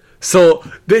loudly. So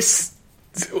this,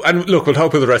 and look, we'll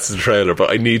talk about the rest of the trailer, but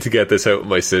I need to get this out of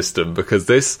my system because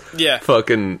this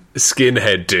fucking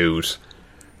skinhead dude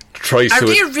tries to... Are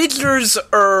they Riddlers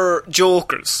or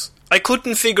Jokers? I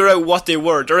couldn't figure out what they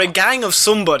were. They're a gang of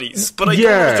somebodies, but I don't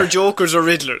know if they're Jokers or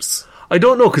Riddlers. I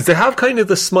don't know, because they have kind of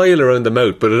the smile around the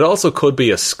mouth, but it also could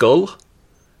be a skull.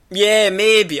 Yeah,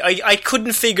 maybe. I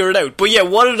couldn't figure it out. But yeah,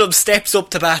 one of them steps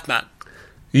up to Batman.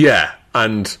 Yeah,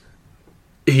 and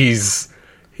he has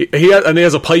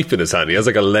a pipe in his hand. He has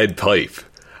like a lead pipe.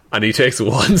 And he takes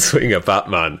one swing at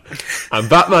Batman. And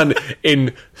Batman,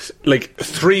 in like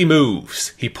 3 moves,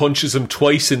 he punches him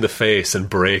twice in the face and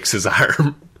breaks his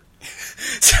arm.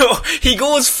 So he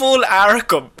goes full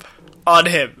Arkham on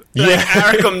him. Like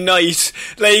Arkham Knight.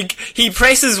 Like, he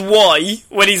presses Y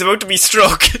when he's about to be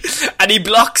struck, and he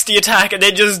blocks the attack, and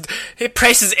then he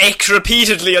presses X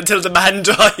repeatedly until the man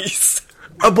dies.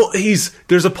 But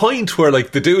there's a point where,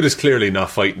 like, the dude is clearly not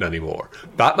fighting anymore.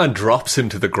 Batman drops him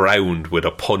to the ground with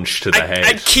a punch to the head.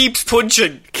 And keeps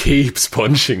punching. Keeps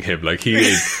punching him, like he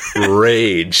is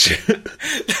rage.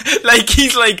 Like,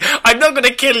 he's like, I'm not going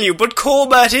to kill you, but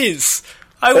combat is.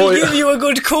 I will give you a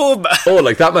good combat. Oh,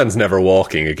 like, that man's never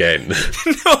walking again.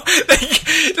 No,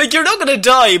 like you're not going to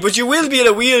die, but you will be in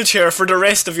a wheelchair for the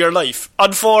rest of your life,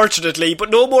 unfortunately,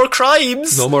 but no more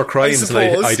crimes. No more crimes, and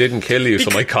I didn't kill you, so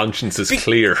my conscience is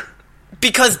clear.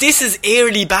 Because this is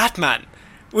early Batman,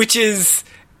 which is,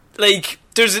 like,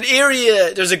 there's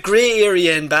a grey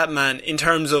area in Batman in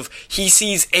terms of he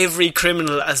sees every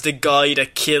criminal as the guy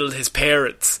that killed his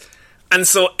parents. And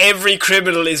so every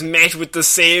criminal is met with the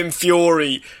same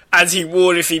fury as he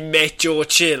would if he met Joe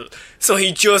Chill. So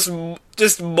he just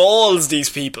mauls these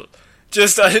people.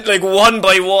 Just like one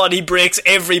by one, he breaks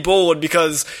every bone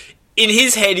because in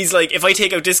his head he's like, if I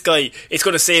take out this guy, it's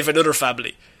going to save another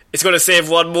family. It's going to save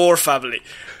one more family.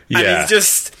 Yeah. And he's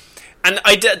just... And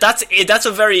that's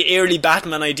a very early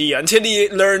Batman idea. Until he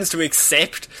learns to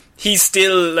accept, he's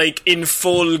still, like, in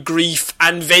full grief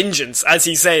and vengeance, as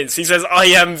he says. He says, I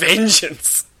am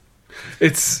vengeance.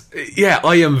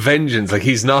 I am vengeance. Like,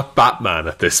 he's not Batman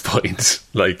at this point.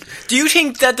 Like, do you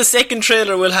think that the second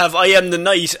trailer will have I am the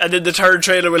Knight, and then the third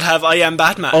trailer will have I am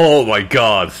Batman? Oh my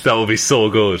God, that would be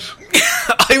so good.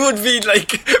 I would be, like,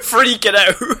 freaking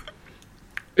out.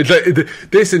 It's like,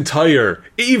 this entire...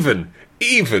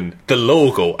 Even the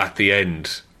logo at the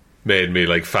end made me,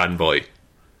 like, fanboy.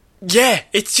 Yeah,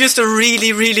 it's just a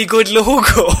really, really good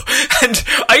logo. And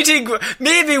I think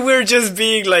maybe we're just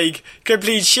being, like,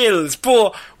 complete shills,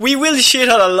 but we will shit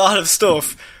on a lot of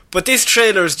stuff. But this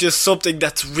trailer is just something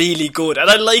that's really good. And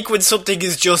I like when something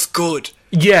is just good.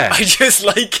 Yeah. I just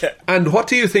like it. And what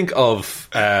do you think of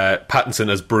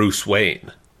Pattinson as Bruce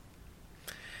Wayne?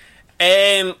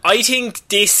 I think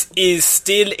this is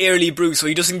still early Bruce, so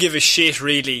he doesn't give a shit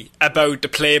really about the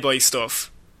Playboy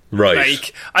stuff. Right.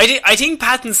 Like, I think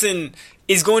Pattinson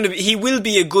is going to be, he will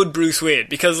be a good Bruce Wayne,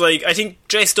 because, like, I think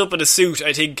dressed up in a suit,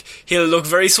 I think he'll look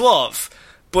very suave.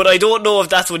 But I don't know if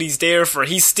that's what he's there for.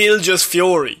 He's still just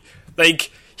Fury. Like,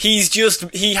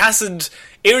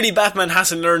 early Batman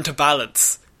hasn't learned to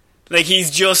balance. Like,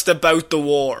 he's just about the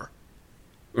war.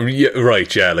 Yeah,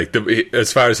 right, yeah. Like,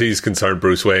 as far as he's concerned,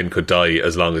 Bruce Wayne could die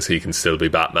as long as he can still be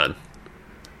Batman.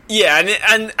 Yeah,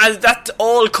 and that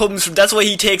all comes from... That's why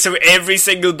he takes out every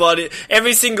single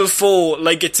foe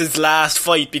like it's his last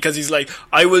fight, because he's like,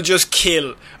 I will just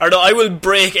kill. Or no, I will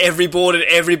break every bone in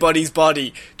everybody's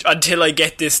body until I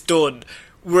get this done.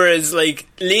 Whereas, like,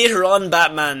 later on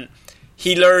Batman,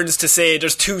 he learns to say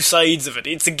there's two sides of it.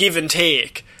 It's a give and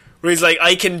take. Where he's like,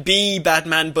 I can be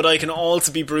Batman, but I can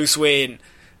also be Bruce Wayne.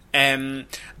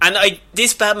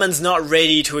 This Batman's not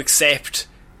ready to accept,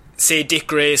 say, Dick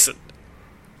Grayson.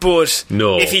 But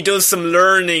no. If he does some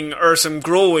learning or some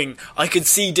growing, I could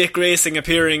see Dick Grayson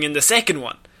appearing in the second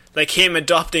one. Like him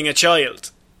adopting a child.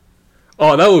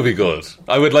 Oh, that would be good.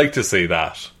 I would like to see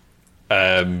that.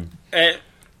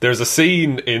 There's a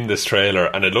scene in this trailer,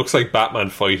 and it looks like Batman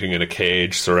fighting in a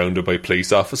cage surrounded by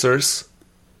police officers.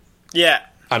 Yeah.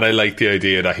 And I like the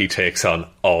idea that he takes on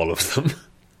all of them.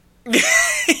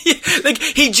 Like,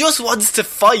 he just wants to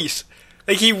fight.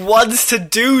 Like, he wants to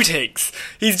do things.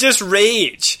 He's just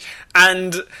rage.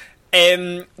 And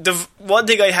the one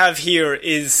thing I have here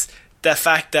is the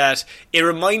fact that it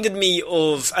reminded me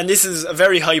of, and this is a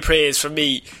very high praise for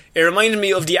me, it reminded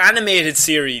me of the animated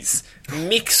series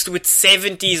mixed with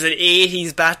 70s and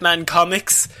 80s Batman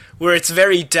comics, where it's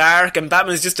very dark and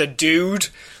Batman's just a dude.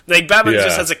 Like, Batman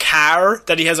just has a car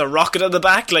that he has a rocket on the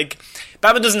back. Like,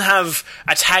 Batman doesn't have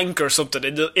a tank or something.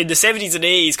 In the 70s and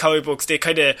 80s comic books, they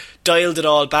kind of dialed it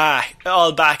all back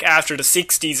after the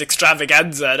 60s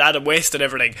extravaganza and Adam West and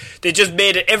everything. They just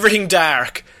made everything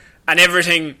dark and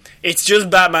everything. It's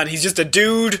just Batman. He's just a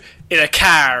dude in a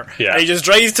car. Yeah. And he just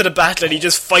drives to the battle and he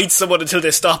just fights someone until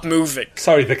they stop moving.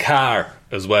 Sorry, the car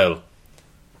as well.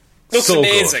 Looks so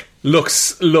amazing. Good.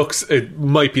 Looks. It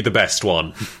might be the best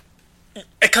one.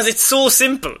 Because it's so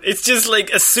simple. It's just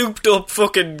like a souped up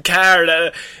fucking car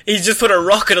that he's just put a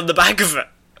rocket on the back of it.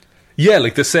 Yeah,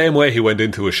 like the same way he went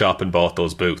into a shop and bought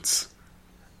those boots.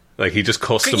 Like, he just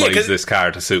customised this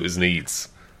car to suit his needs.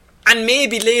 And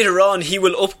maybe later on he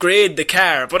will upgrade the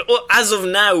car. But as of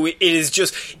now, it is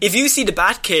just... If you see the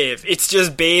Batcave, it's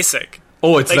just basic.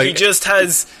 Oh, it's like... He just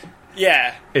has...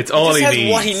 Yeah. It's all he needs. He just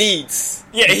has what he needs.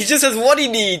 Yeah, he just has what he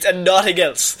needs and nothing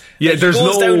else. Yeah, like, there's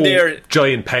no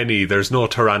giant penny, there's no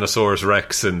Tyrannosaurus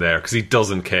Rex in there, because he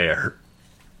doesn't care.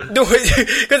 No,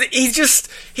 because he's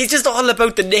just all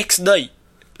about the next night.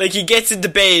 Like, he gets into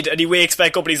bed and he wakes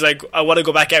back up and he's like, I want to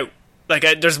go back out. Like,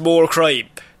 there's more crime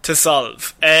to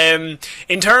solve. In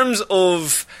terms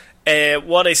of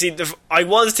what I see, I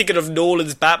was thinking of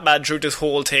Nolan's Batman through this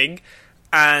whole thing.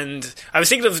 And I was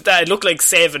thinking of that, it looked like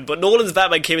 7, but Nolan's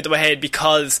Batman came into my head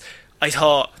because I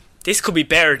thought, this could be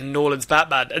better than Nolan's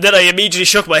Batman. And then I immediately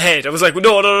shook my head. I was like,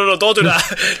 no, don't do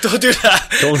that. Don't do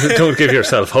that. Don't give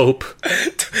yourself hope.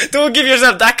 Don't give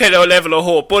yourself that kind of level of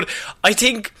hope. But I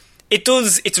think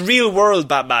it's real world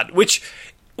Batman, which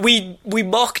we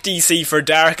mock DC for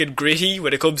dark and gritty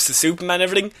when it comes to Superman and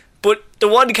everything. But the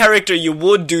one character you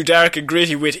would do dark and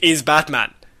gritty with is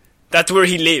Batman. That's where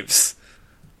he lives.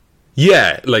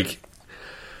 Yeah, like...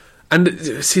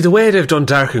 And see, the way they've done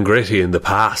dark and gritty in the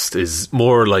past is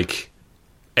more like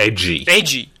edgy.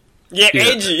 Edgy. Yeah,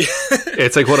 edgy.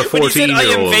 It's like what a 14-year-old... When he said, I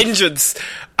am vengeance,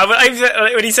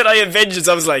 when he said, I am vengeance,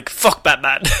 I was like, fuck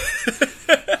Batman.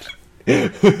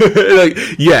 Like,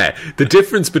 yeah, the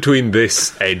difference between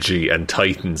this edgy and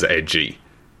Titan's edgy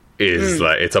is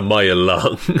like, it's a mile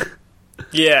long.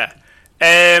 Yeah.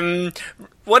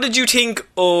 What do you think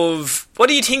of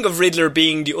Riddler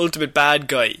being the ultimate bad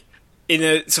guy?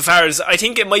 So far as I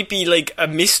think it might be like a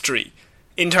mystery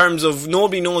in terms of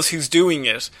nobody knows who's doing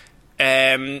it,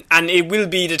 and it will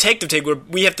be detective take where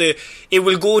it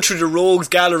will go through the rogues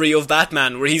gallery of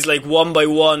Batman where he's like one by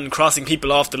one crossing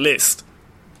people off the list.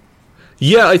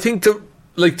 Yeah, I think the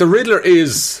Riddler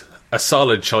is a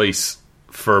solid choice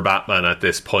for Batman at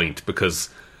this point because,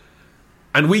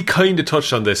 and we kind of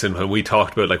touched on this when we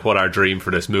talked about like what our dream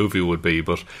for this movie would be,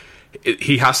 but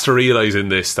he has to realise in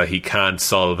this that he can't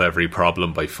solve every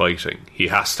problem by fighting. He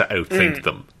has to outthink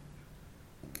them.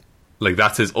 Like,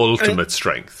 that's his ultimate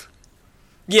strength.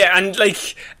 Yeah,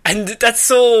 and that's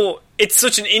so... It's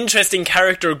such an interesting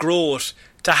character growth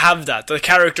to have that. The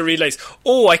character realise,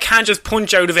 I can't just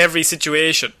punch out of every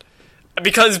situation.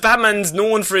 Because Batman's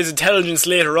known for his intelligence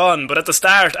later on, but at the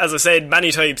start, as I said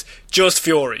many times, just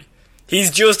fury. He's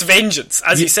just vengeance,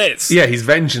 as he says. Yeah, he's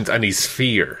vengeance and he's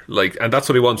fear. Like, and that's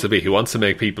what he wants to be. He wants to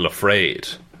make people afraid.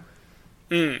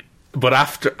 But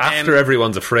after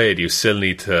everyone's afraid, you still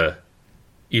need to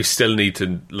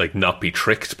like not be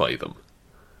tricked by them.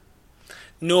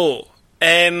 No.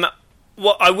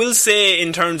 What I will say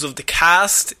in terms of the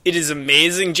cast, it is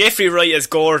amazing. Jeffrey Wright as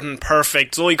Gordon,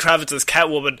 perfect. Zoe Kravitz as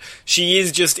Catwoman. She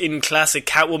is just in classic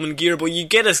Catwoman gear, but you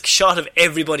get a shot of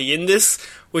everybody in this,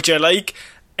 which I like.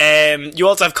 You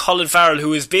also have Colin Farrell,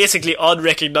 who is basically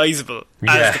unrecognisable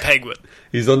as the Penguin.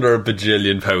 He's under a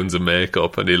bajillion pounds of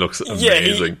makeup and he looks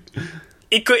amazing.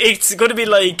 It's going to be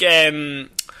like,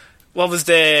 what was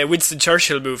the Winston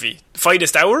Churchill movie?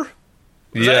 Finest Hour?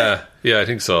 Yeah, I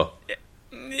think so.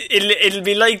 It'll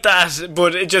be like that,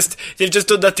 but they've just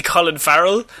done that to Colin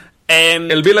Farrell.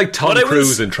 It'll be like Tom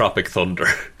Cruise in Tropic Thunder.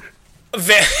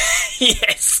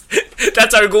 Yes,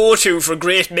 that's our go-to for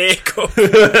great makeup.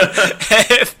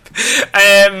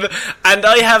 And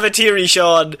I have a theory,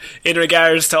 Sean, in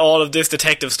regards to all of this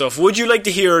detective stuff. Would you like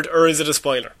to hear it, or is it a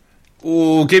spoiler?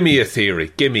 Oh, give me a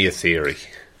theory.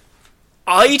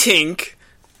 I think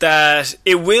that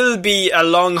it will be a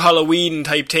long Halloween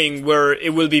type thing where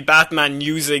it will be Batman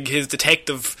using his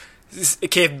detective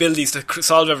capabilities to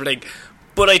solve everything.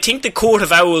 But I think the Court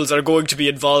of Owls are going to be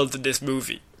involved in this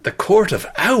movie. The Court of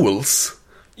Owls?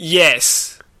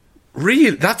 Yes.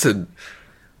 Real? That's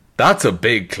a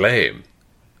big claim.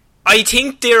 I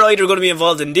think they're either going to be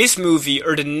involved in this movie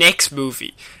or the next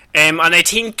movie. And I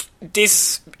think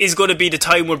this is going to be the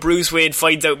time where Bruce Wayne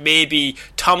finds out maybe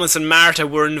Thomas and Martha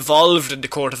were involved in the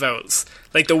Court of Owls.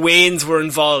 Like the Waynes were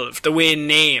involved, the Wayne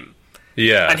name.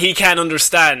 Yeah. And he can't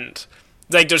understand.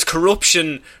 Like there's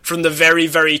corruption from the very,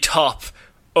 very top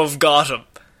of Gotham.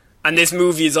 And this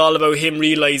movie is all about him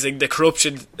realising the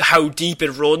corruption, how deep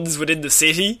it runs within the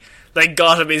city. Like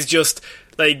Gotham is just,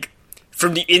 like,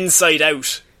 from the inside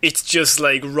out, it's just,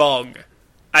 like, wrong.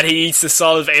 And he needs to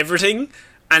solve everything.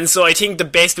 And so I think the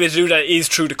best way to do that is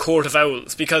through the Court of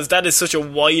Owls, because that is such a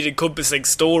wide encompassing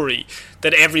story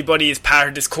that everybody is part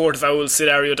of this Court of Owls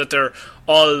scenario, that they're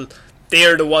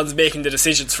the ones making the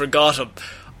decisions for Gotham.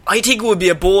 I think it would be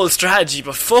a bold strategy,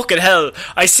 but fucking hell,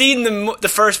 I seen the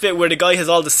first bit where the guy has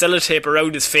all the sellotape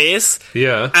around his face,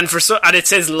 yeah, and it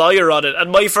says liar on it,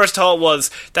 and my first thought was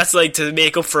that's like to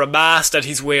make up for a mask that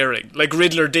he's wearing, like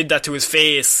Riddler did that to his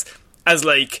face as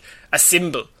like a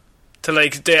symbol. To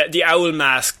like the owl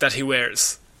mask that he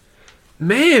wears.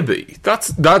 Maybe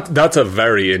that's a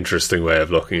very interesting way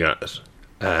of looking at it.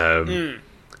 And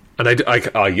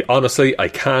I honestly I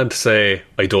can't say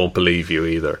I don't believe you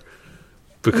either.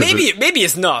 Because maybe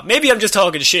it's not. Maybe I'm just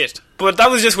talking shit. But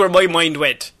that was just where my mind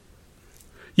went.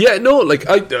 Yeah, no, like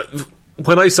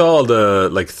when I saw the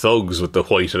like thugs with the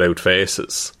whited out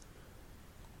faces,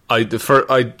 I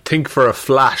think for a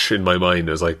flash in my mind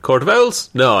it was like Court of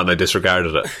Owls? No, and I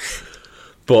disregarded it.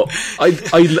 But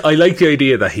I like the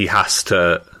idea that he has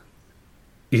to,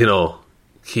 you know,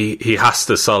 he has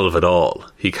to solve it all.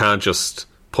 He can't just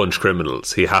punch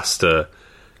criminals. He has to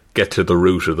get to the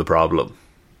root of the problem.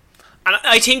 And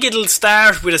I think it'll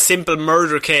start with a simple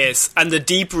murder case, and the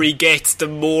deeper he gets, the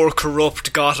more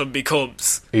corrupt Gotham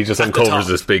becomes. He just uncovers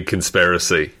this big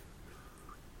conspiracy.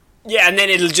 Yeah, and then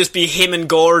it'll just be him and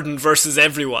Gordon versus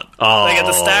everyone. Oh, like at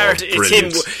the start, it's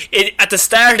him. At the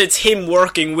start, it's him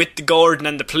working with the Gordon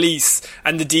and the police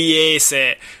and the DA.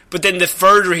 Say, but then the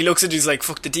further he looks at it, he's like,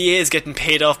 "Fuck, the DA is getting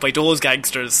paid off by those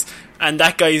gangsters," and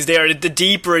that guy's there. The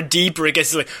deeper and deeper it gets,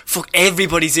 he's like, "Fuck,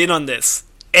 everybody's in on this.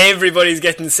 Everybody's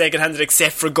getting second-handed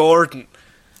except for Gordon."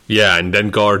 Yeah, and then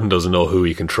Gordon doesn't know who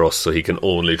he can trust, so he can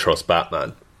only trust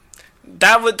Batman.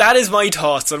 That is my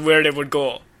thoughts on where they would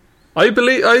go.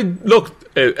 Look,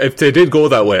 if they did go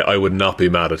that way, I would not be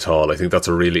mad at all. I think that's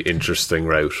a really interesting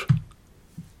route.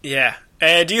 Yeah.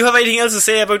 Do you have anything else to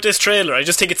say about this trailer? I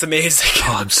just think it's amazing.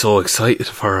 Oh, I'm so excited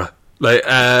for it. Like,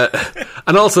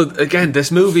 and also, again,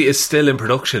 this movie is still in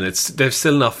production. They've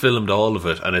still not filmed all of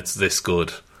it, and it's this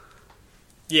good.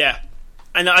 Yeah.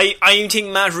 And I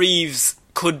think Matt Reeves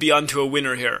could be onto a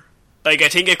winner here. Like, I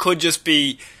think it could just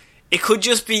be a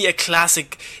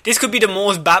classic. This could be the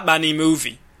most Batman-y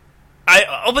movie.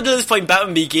 Up until this point,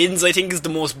 Batman Begins, I think, is the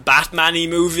most Batman-y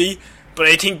movie, but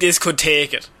I think this could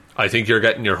take it. I think you're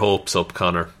getting your hopes up,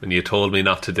 Connor, and you told me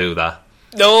not to do that.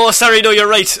 No, sorry, no, you're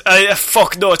right.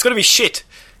 Fuck, no, it's going to be shit.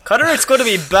 Connor, it's going to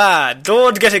be bad.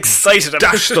 Don't get excited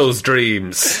about it. Dash those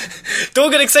dreams.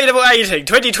 Don't get excited about anything.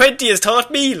 2020 has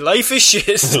taught me life is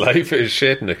shit. Life is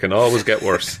shit, and it can always get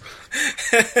worse.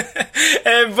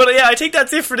 But yeah, I think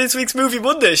that's it for this week's Movie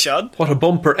Monday, Sean. What a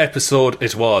bumper episode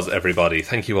it was, everybody.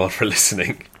 Thank you all for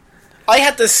listening. I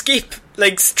had to skip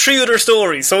like 3 other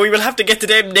stories, so we will have to get to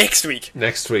them next week.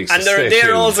 Next week, so and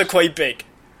they're also quite big.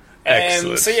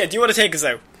 Excellent. So yeah, do you want to take us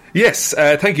out? Yes,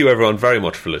 thank you everyone very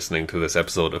much for listening to this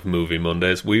episode of Movie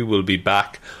Mondays. We will be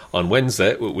back on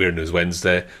Wednesday with Weird News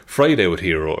Wednesday, Friday with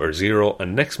Hero or Zero,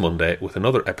 and next Monday with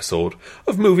another episode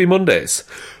of Movie Mondays.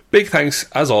 Big thanks,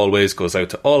 as always, goes out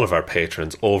to all of our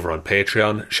patrons over on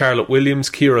Patreon: Charlotte Williams,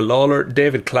 Ciara Lawler,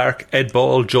 David Clark, Ed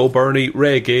Ball, Joe Burney,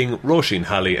 Ray Ging, Roisin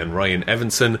Halley and Ryan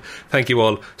Evanson. Thank you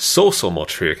all so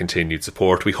much for your continued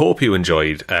support. We hope you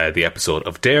enjoyed the episode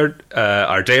of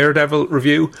our Daredevil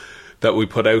review that we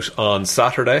put out on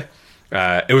Saturday.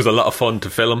 It was a lot of fun to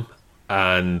film,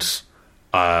 and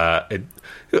you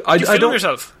filmed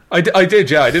yourself? I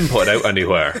did, yeah. I didn't put it out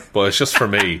anywhere, but it's just for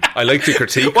me. I like to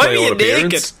critique my own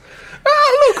appearance. Naked?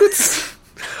 Look,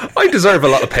 I deserve a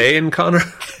lot of pain, Connor.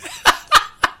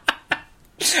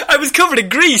 I was covered in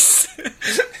grease.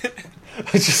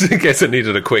 I just guess it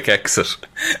needed a quick exit.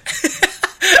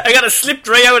 I got slipped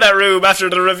right out of that room after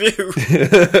the review.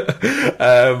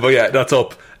 But yeah, that's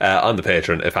up on the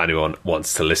Patreon if anyone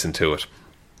wants to listen to it.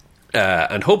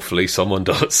 And hopefully someone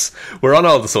does. We're on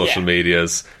all the social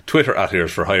medias. Twitter at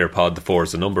Here's for Hire Pod, the 4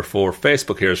 is the number 4.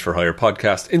 Facebook, Here's for Hire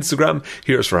Podcast. Instagram,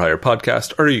 Here's for Hire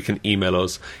Podcast. Or you can email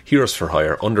us,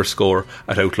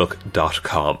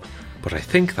 here'sforhire_@outlook.com. But I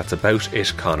think that's about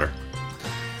it, Connor.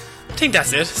 I think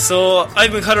that's it. So,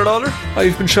 I've been Conor Lawler.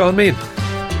 I've been Sean Mean.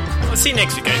 I'll see you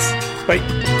next week, guys. Bye.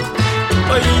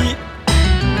 Bye.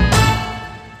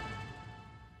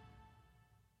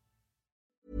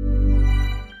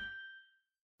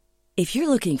 If you're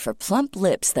looking for plump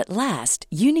lips that last,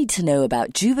 you need to know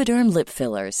about Juvederm lip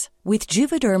fillers. With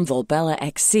Juvederm Volbella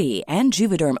XC and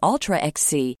Juvederm Ultra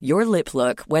XC, your lip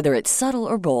look, whether it's subtle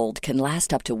or bold, can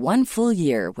last up to 1 full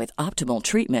year with optimal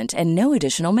treatment and no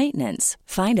additional maintenance.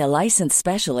 Find a licensed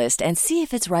specialist and see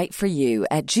if it's right for you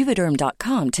at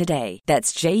Juvederm.com today.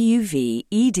 That's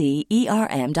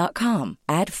JUVEDERM.com.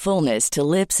 Add fullness to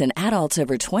lips in adults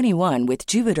over 21 with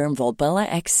Juvederm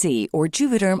Volbella XC or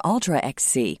Juvederm Ultra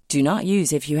XC. Do not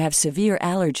use if you have severe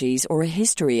allergies or a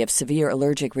history of severe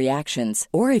allergic reactions,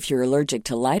 or if you're allergic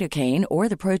to lidocaine or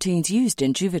the proteins used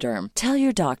in Juvederm. Tell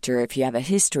your doctor if you have a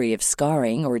history of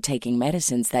scarring or taking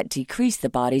medicines that decrease the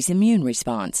body's immune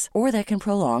response or that can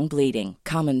prolong bleeding.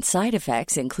 Common side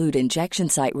effects include injection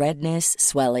site redness,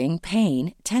 swelling,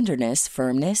 pain, tenderness,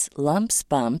 firmness, lumps,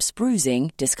 bumps,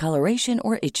 bruising, discoloration,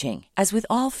 or itching. As with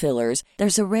all fillers,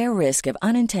 there's a rare risk of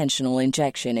unintentional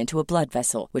injection into a blood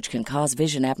vessel, which can cause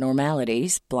vision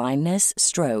abnormalities, blindness,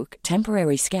 stroke,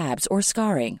 temporary scabs, or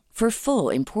scarring. For full,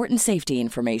 important safety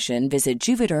information, visit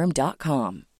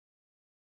Juvederm.com.